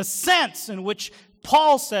the sense in which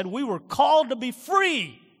Paul said we were called to be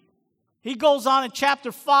free. He goes on in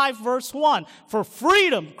chapter 5, verse 1, for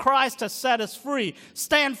freedom Christ has set us free.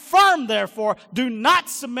 Stand firm, therefore, do not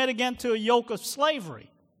submit again to a yoke of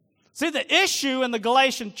slavery. See, the issue in the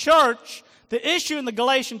Galatian church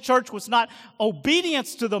was not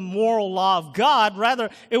obedience to the moral law of God.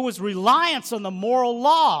 Rather, it was reliance on the moral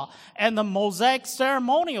law and the Mosaic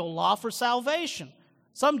ceremonial law for salvation.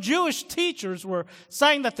 Some Jewish teachers were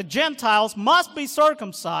saying that the Gentiles must be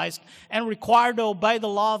circumcised and required to obey the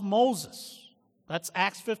law of Moses. That's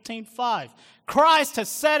Acts 15:5. Christ has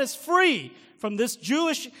set us free from this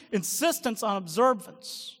Jewish insistence on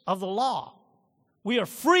observance of the law. We are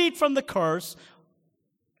freed from the curse.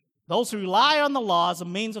 Those who rely on the law as a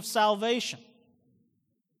means of salvation.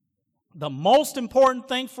 The most important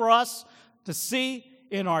thing for us to see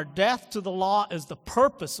in our death to the law is the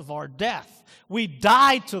purpose of our death. We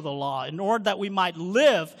died to the law in order that we might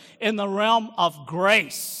live in the realm of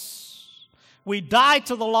grace. We died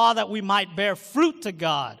to the law that we might bear fruit to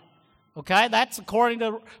God. Okay, that's according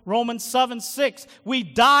to Romans 7:6. We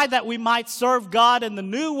died that we might serve God in the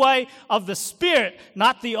new way of the Spirit,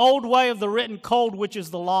 not the old way of the written code, which is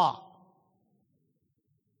the law.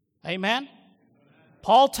 Amen?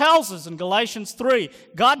 Paul tells us in Galatians 3,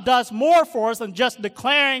 God does more for us than just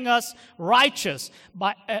declaring us righteous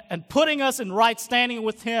and putting us in right standing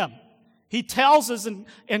with Him. He tells us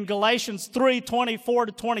in Galatians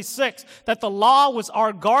 3:24-26 that the law was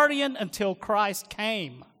our guardian until Christ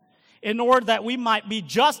came, in order that we might be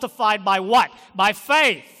justified by what? By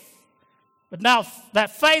faith. But now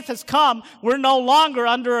that faith has come, we're no longer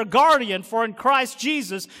under a guardian, for in Christ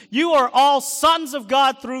Jesus, you are all sons of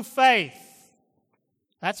God through faith.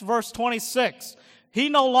 That's verse 26. He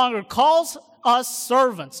no longer calls us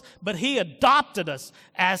servants, but he adopted us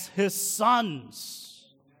as his sons.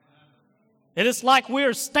 It is like we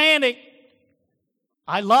are standing.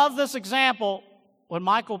 I love this example when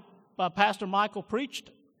Pastor Michael preached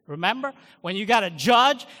it. Remember? When you got a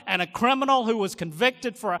judge and a criminal who was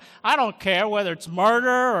convicted for, I don't care whether it's murder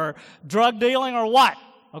or drug dealing or what,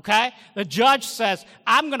 okay? The judge says,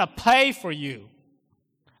 I'm going to pay for you.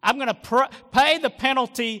 I'm going to pay the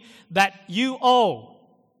penalty that you owe.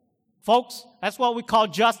 Folks, that's what we call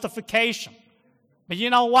justification. But you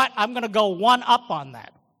know what? I'm going to go one up on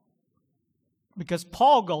that. Because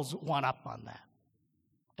Paul goes one up on that.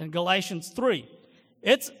 In Galatians 3.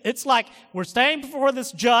 It's like we're standing before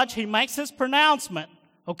this judge. He makes his pronouncement,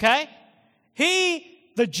 okay?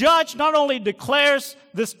 The judge not only declares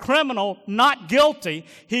this criminal not guilty,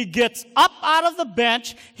 he gets up out of the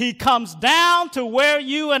bench. He comes down to where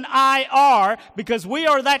you and I are because we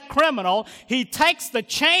are that criminal. He takes the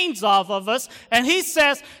chains off of us and he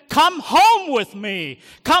says, come home with me.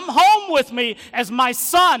 Come home with me as my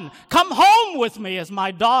son. Come home with me as my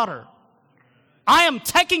daughter. I am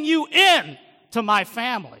taking you in to my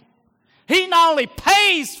family. He not only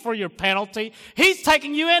pays for your penalty, he's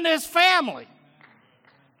taking you into his family.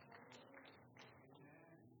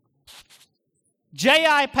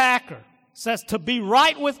 J.I. Packer says, to be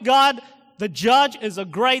right with God, the judge, is a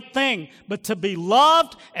great thing, but to be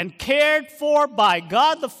loved and cared for by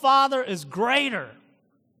God the Father is greater.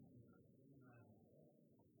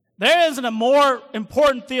 There isn't a more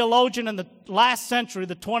important theologian in the last century,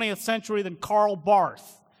 the 20th century, than Karl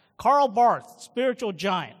Barth. Karl Barth, spiritual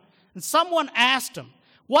giant. And someone asked him,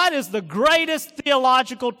 what is the greatest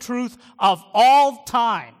theological truth of all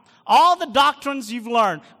time? All the doctrines you've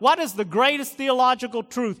learned, what is the greatest theological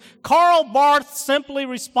truth? Karl Barth simply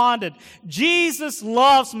responded, Jesus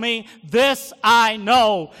loves me, this I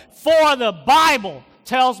know, for the Bible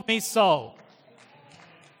tells me so.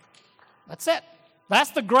 That's it.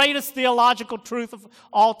 That's the greatest theological truth of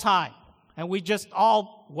all time. And we just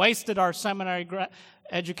all wasted our seminary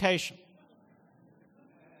education.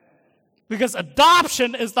 Because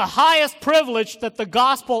adoption is the highest privilege that the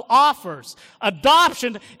gospel offers.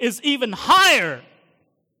 Adoption is even higher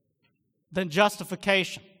than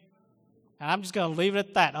justification. And I'm just going to leave it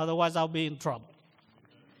at that, otherwise I'll be in trouble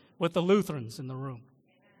with the Lutherans in the room.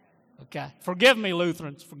 Okay? Forgive me,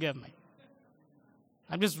 Lutherans, forgive me.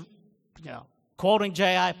 I'm just, quoting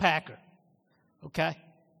J.I. Packer. Okay?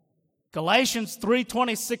 Galatians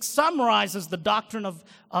 3:26 summarizes the doctrine of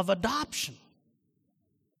adoption.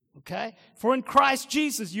 Okay? For in Christ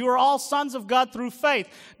Jesus, you are all sons of God through faith.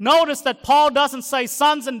 Notice that Paul doesn't say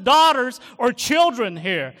sons and daughters or children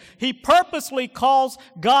here. He purposely calls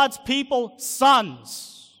God's people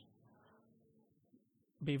sons.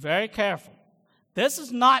 Be very careful. This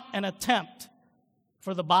is not an attempt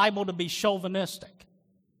for the Bible to be chauvinistic.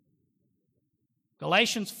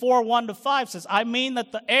 Galatians 4:1-5 says, I mean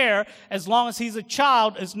that the heir, as long as he's a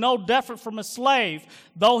child, is no different from a slave,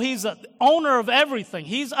 though he's the owner of everything.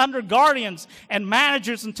 He's under guardians and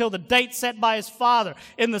managers until the date set by his father.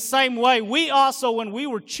 In the same way, we also, when we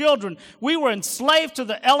were children, we were enslaved to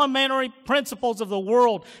the elementary principles of the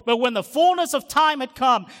world. But when the fullness of time had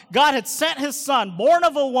come, God had sent his son, born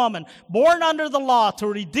of a woman, born under the law, to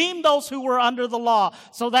redeem those who were under the law,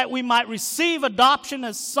 so that we might receive adoption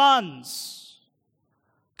as sons.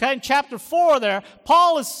 Okay, in chapter 4 there,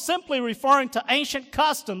 Paul is simply referring to ancient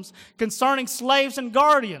customs concerning slaves and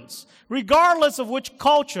guardians. Regardless of which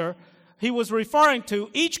culture he was referring to,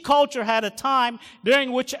 each culture had a time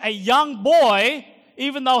during which a young boy,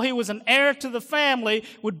 even though he was an heir to the family,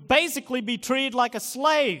 would basically be treated like a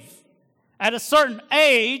slave. At a certain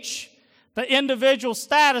age, the individual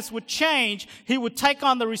status would change. He would take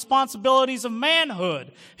on the responsibilities of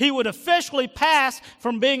manhood. He would officially pass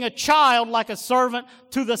from being a child like a servant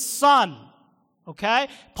to the son. Okay?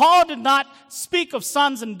 Paul did not speak of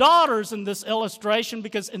sons and daughters in this illustration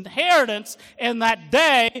because inheritance in that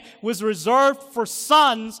day was reserved for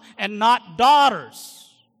sons and not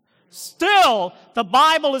daughters. Still, the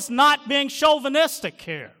Bible is not being chauvinistic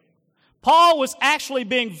here. Paul was actually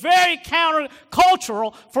being very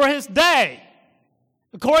countercultural for his day.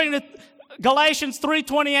 According to Galatians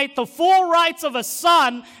 3:28, the full rights of a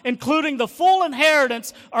son, including the full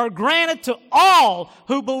inheritance, are granted to all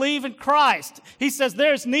who believe in Christ. He says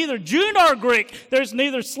there's neither Jew nor Greek, there's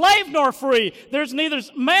neither slave nor free, there's neither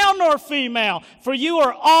male nor female, for you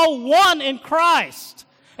are all one in Christ.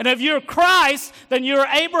 And if you're Christ, then you're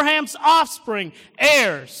Abraham's offspring,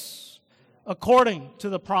 heirs. according to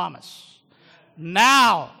the promise.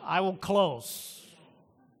 Now I will close.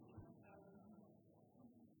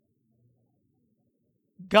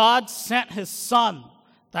 God sent his Son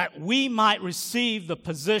that we might receive the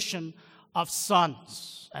position of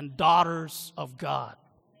sons and daughters of God.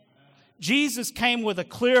 Jesus came with a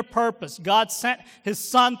clear purpose. God sent his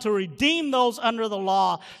Son to redeem those under the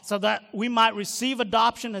law so that we might receive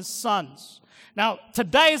adoption as sons. Now,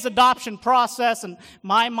 today's adoption process, and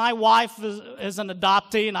my wife is an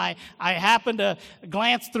adoptee, and I happened to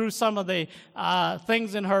glance through some of the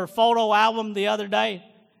things in her photo album the other day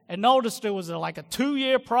and noticed it was like a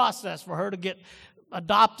 2-year process for her to get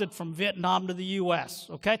adopted from Vietnam to the U.S.,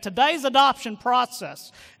 okay? Today's adoption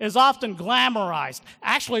process is often glamorized.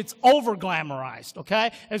 Actually, it's over-glamorized,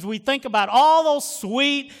 okay? As we think about all those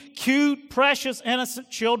sweet, cute, precious, innocent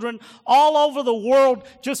children all over the world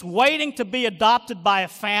just waiting to be adopted by a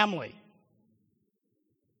family.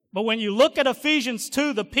 But when you look at Ephesians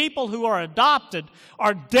 2, the people who are adopted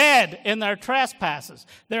are dead in their trespasses.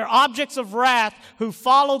 They're objects of wrath who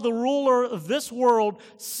follow the ruler of this world,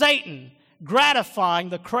 Satan, gratifying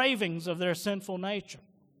the cravings of their sinful nature.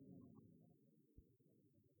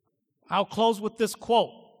 I'll close with this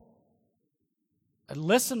quote. And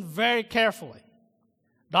listen very carefully.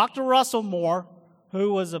 Dr. Russell Moore,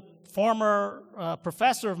 who was a former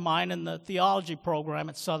professor of mine in the theology program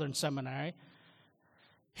at Southern Seminary,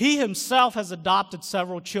 he himself has adopted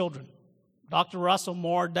several children. Dr. Russell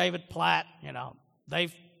Moore, David Platt,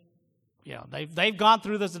 they've gone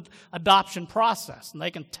through this adoption process, and they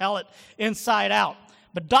can tell it inside out.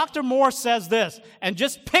 But Dr. Moore says this, and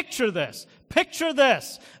just picture this. Picture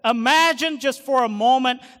this. Imagine just for a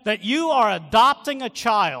moment that you are adopting a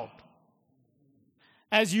child.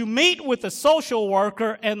 As you meet with a social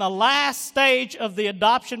worker in the last stage of the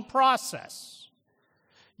adoption process,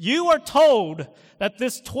 you are told that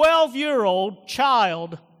this 12-year-old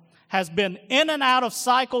child has been in and out of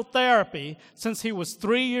psychotherapy since he was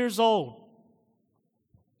 3 years old.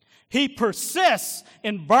 He persists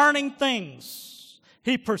in burning things.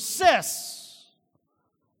 He persists.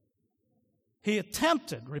 He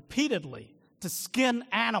attempted repeatedly to skin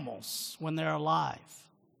animals when they're alive.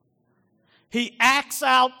 He acts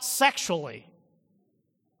out sexually.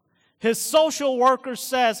 His social worker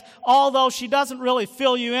says, although she doesn't really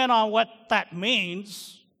fill you in on what that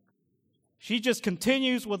means, she just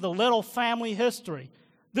continues with a little family history.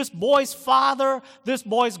 This boy's father, this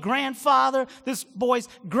boy's grandfather, this boy's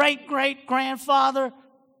great-great-grandfather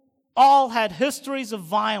all had histories of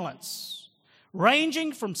violence,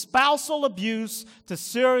 ranging from spousal abuse to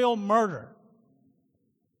serial murder.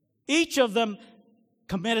 Each of them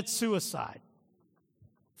committed suicide.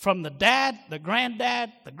 From the dad, the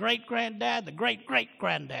granddad, the great-granddad, the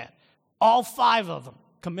great-great-granddad, all 5 of them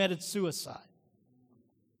committed suicide.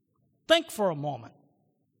 Think for a moment.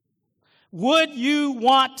 Would you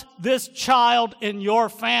want this child in your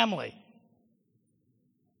family?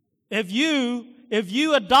 If you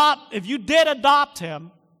did adopt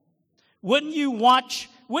him, wouldn't you watch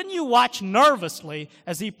nervously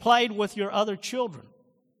as he played with your other children?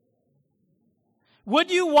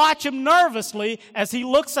 Would you watch him nervously as he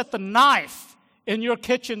looks at the knife in your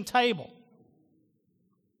kitchen table?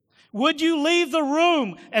 Would you leave the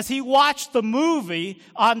room as he watched the movie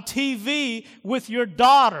on TV with your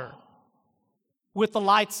daughter with the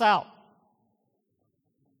lights out?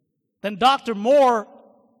 Then Dr. Moore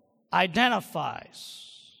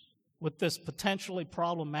identifies with this potentially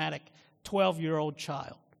problematic 12-year-old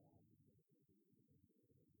child.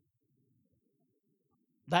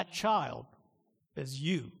 That child is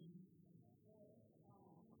you.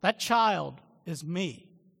 That child is me.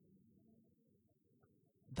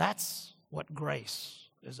 That's what grace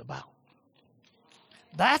is about.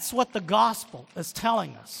 That's what the gospel is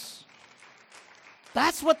telling us.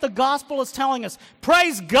 That's what the gospel is telling us.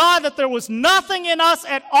 Praise God that there was nothing in us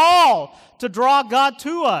at all to draw God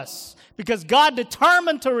to us, because God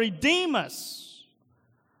determined to redeem us.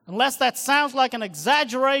 Unless that sounds like an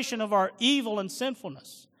exaggeration of our evil and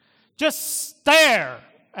sinfulness, just stare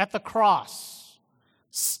at the cross.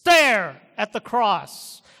 Stare at the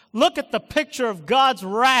cross. Look at the picture of God's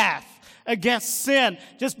wrath against sin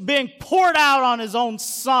just being poured out on his own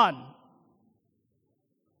Son.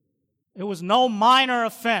 It was no minor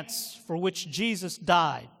offense for which Jesus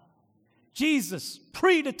died. Jesus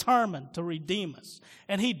predetermined to redeem us,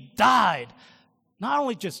 and he died not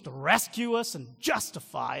only just to rescue us and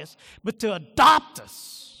justify us, but to adopt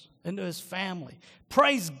us into his family.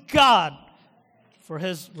 Praise God for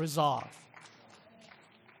his resolve.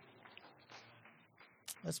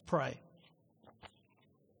 Let's pray.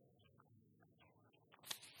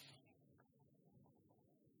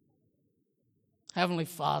 Heavenly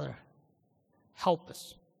Father, help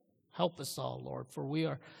us. Help us all, Lord, for we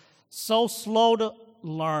are so slow to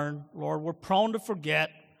learn, Lord. We're prone to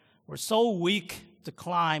forget. We're so weak to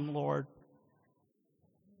climb, Lord.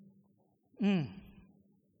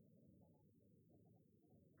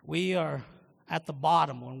 We are at the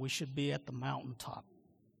bottom when we should be at the mountaintop,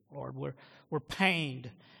 Lord. We're pained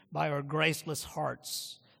by our graceless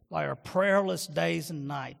hearts, by our prayerless days and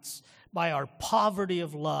nights, by our poverty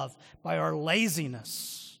of love, by our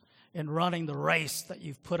laziness in running the race that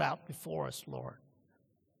you've put out before us, Lord.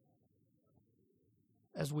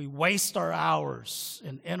 As we waste our hours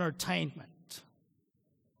in entertainment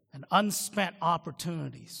and unspent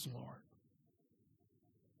opportunities, Lord.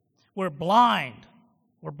 We're blind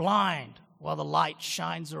while the light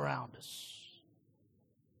shines around us.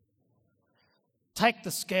 Take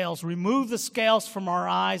the scales, remove the scales from our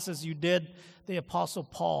eyes as you did the Apostle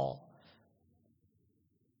Paul.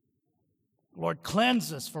 Lord,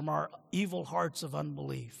 cleanse us from our evil hearts of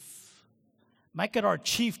unbelief. Make it our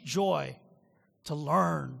chief joy to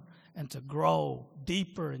learn and to grow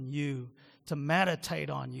deeper in you, to meditate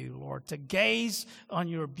on you, Lord, to gaze on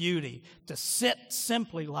your beauty, to sit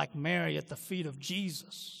simply like Mary at the feet of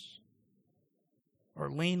Jesus, or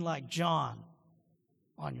lean like John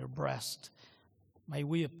on your breast. May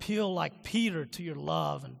we appeal like Peter to your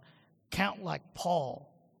love and count like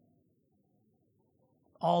Paul.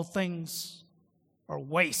 All things are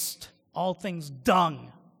waste, all things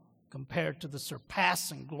dung compared to the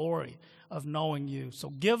surpassing glory of knowing you. So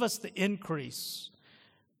give us the increase.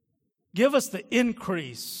 Give us the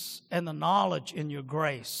increase and the knowledge in your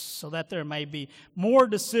grace so that there may be more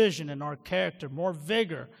decision in our character, more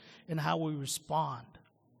vigor in how we respond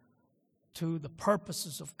to the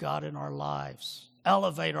purposes of God in our lives.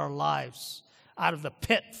 Elevate our lives out of the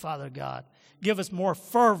pit, Father God. Give us more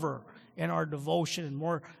fervor in our devotion and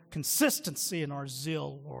more consistency in our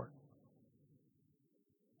zeal, Lord.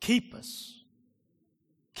 Keep us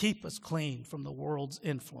clean from the world's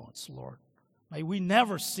influence, Lord. May we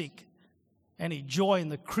never seek any joy in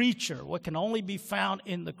the creature, what can only be found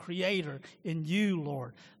in the Creator, in you,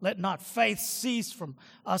 Lord. Let not faith cease from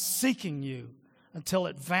us seeking you until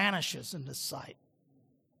it vanishes into sight.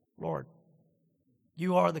 Lord,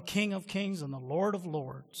 you are the King of kings and the Lord of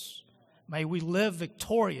lords. May we live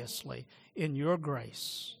victoriously in your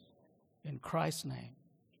grace. In Christ's name,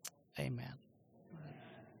 amen.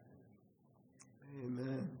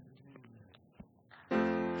 Amen.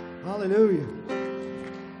 Hallelujah.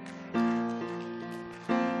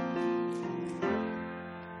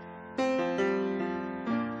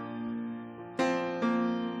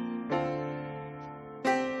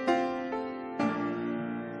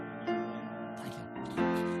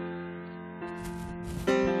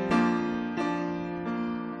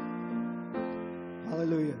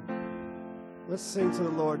 Hallelujah. Let's sing to the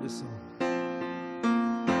Lord this song.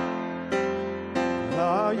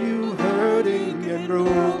 Are you hurting and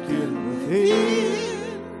broken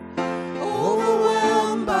within?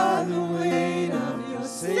 Overwhelmed by the weight of your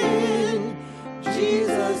sin?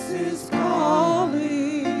 Jesus is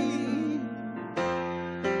calling.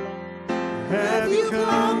 Have you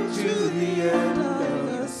come to the end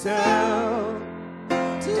of yourself?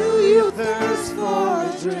 Do you thirst for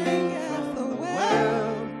a drink at the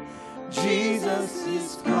well? Jesus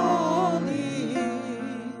is calling.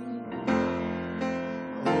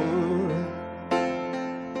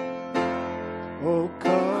 Oh,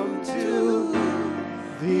 come to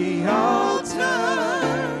the altar.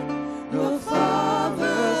 Your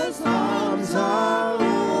Father's arms are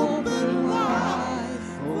open wide.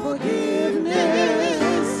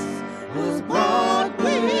 Forgiveness was bought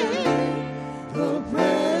with the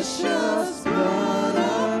precious blood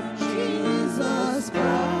of Jesus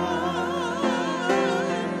Christ.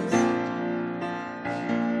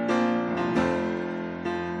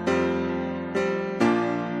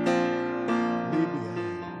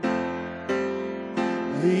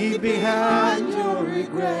 Leave behind your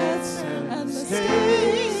regrets and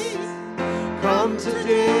mistakes. Come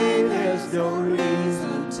today, there's no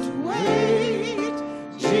reason to wait.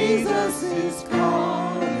 Jesus is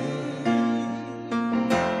calling.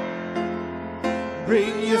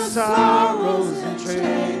 Bring your sorrows and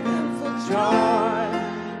trade them for joy.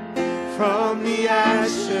 From the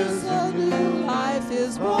ashes a new life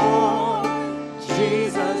is born.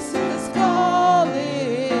 Jesus is calling.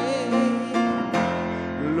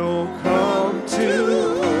 Lord, come to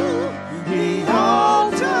the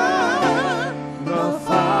altar. The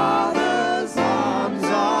Father's arms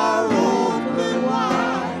are open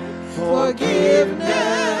wide.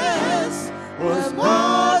 Forgiveness was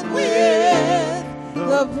bought with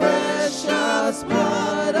the precious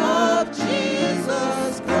blood of Jesus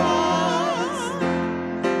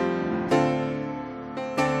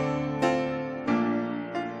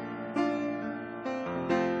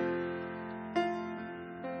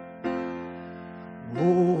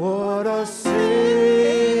Oh, what a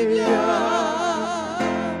Savior!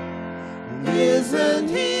 Isn't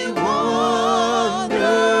He wonderful?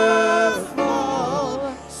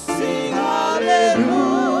 Sing hallelujah!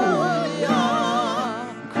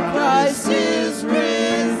 Christ is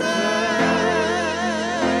risen.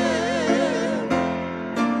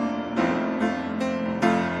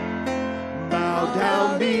 Bow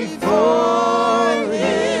down before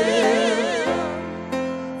Him,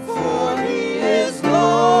 for He is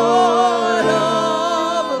Lord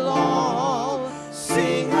of all.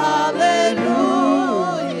 Sing hallelujah,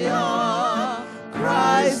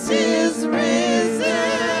 Christ is risen.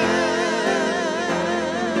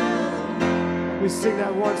 We sing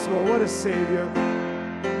that once more. What a Savior.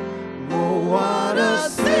 Oh, what a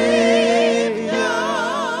Savior.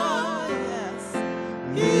 Yes.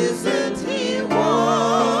 Isn't He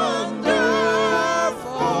wonderful?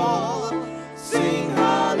 Sing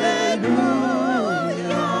hallelujah,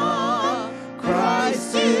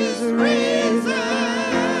 Christ is risen.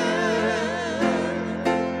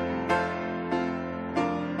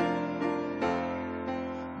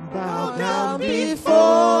 Bow down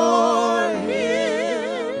before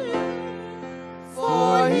Him,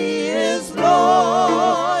 for He is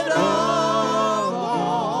Lord of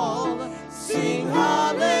all. Sing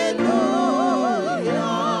hallelujah,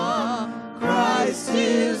 Christ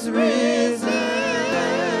is risen.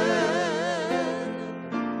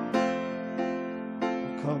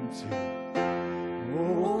 Come to,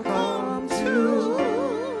 oh, come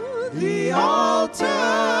to the altar.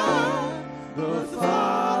 The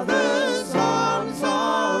Father's arms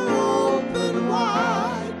are open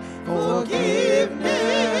wide. Forgiveness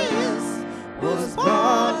was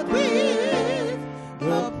bought with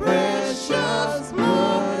the precious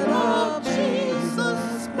blood of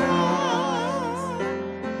Jesus Christ.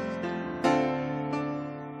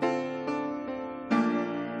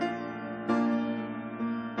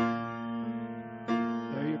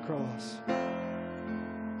 Bear your cross.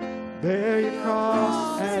 Bear your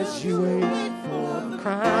cross as you wait for the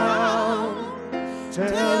crown.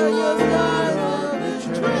 Tell the world of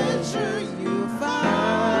the treasure you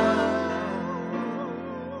found.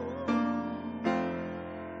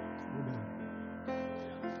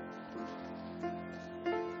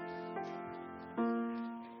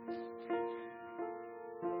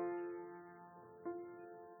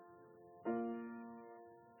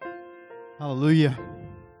 Hallelujah.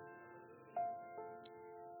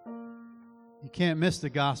 You can't miss the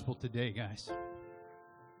gospel today, guys.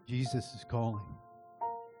 Jesus is calling.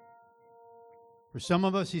 For some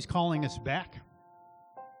of us, He's calling us back,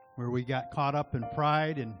 where we got caught up in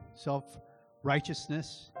pride and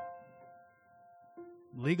self-righteousness.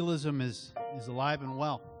 Legalism is alive and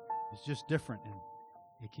well. It's just different, and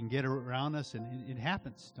it can get around us, and it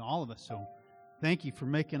happens to all of us. So thank you for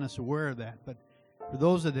making us aware of that. But for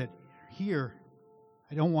those that are here,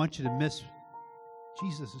 I don't want you to miss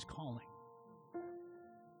Jesus is calling.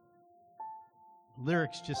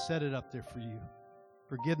 Lyrics just set it up there for you.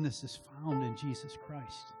 Forgiveness is found in Jesus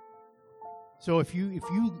Christ. So if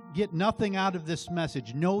you get nothing out of this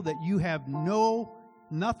message, know that you have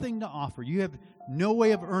nothing to offer. You have no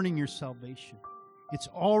way of earning your salvation. It's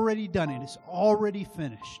already done. It is already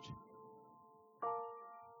finished.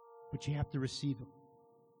 But you have to receive Him.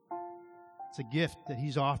 It's a gift that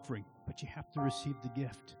He's offering, but you have to receive the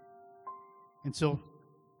gift. And so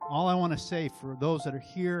all I want to say for those that are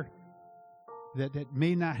here that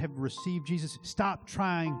may not have received Jesus, stop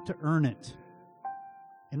trying to earn it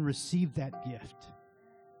and receive that gift.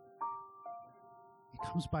 It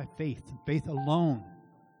comes by faith, and faith alone.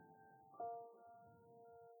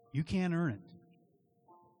 You can't earn it.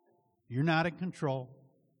 You're not in control.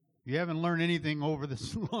 You haven't learned anything over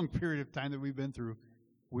this long period of time that we've been through.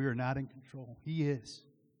 We are not in control. He is.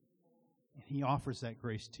 And He offers that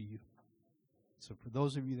grace to you. So for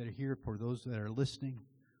those of you that are here, for those that are listening,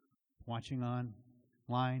 watching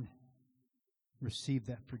online, receive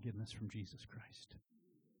that forgiveness from Jesus Christ.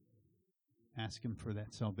 Ask Him for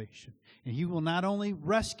that salvation. And He will not only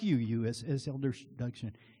rescue you, as Elder Doug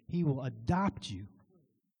said, He will adopt you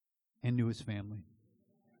into His family.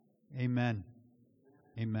 Amen.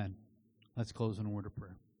 Amen. Let's close in a word of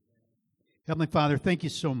prayer. Heavenly Father, thank You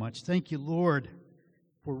so much. Thank You, Lord,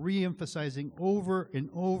 for re-emphasizing over and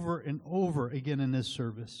over and over again in this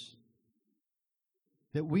service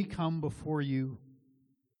that we come before You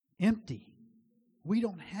empty. We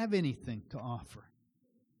don't have anything to offer.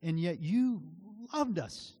 And yet You loved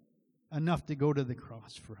us enough to go to the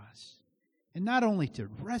cross for us. And not only to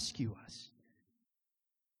rescue us,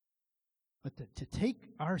 but to take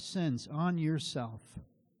our sins on Yourself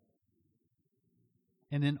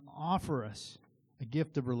and then offer us a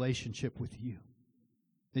gift of relationship with you.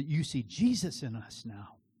 That you see Jesus in us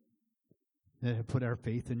now, that have put our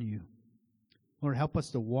faith in you. Lord, help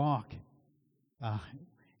us to walk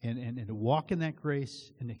and to walk in that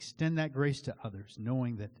grace and extend that grace to others,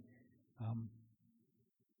 knowing that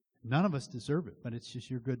none of us deserve it, but it's just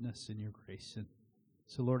your goodness and your grace. And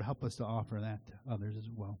so, Lord, help us to offer that to others as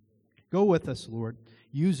well. Go with us, Lord.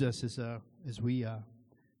 Use us as we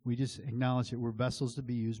just acknowledge that we're vessels to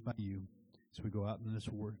be used by you as we go out in this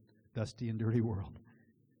dusty and dirty world.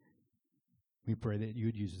 We pray that you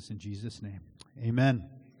would use us in Jesus' name. Amen.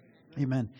 Amen.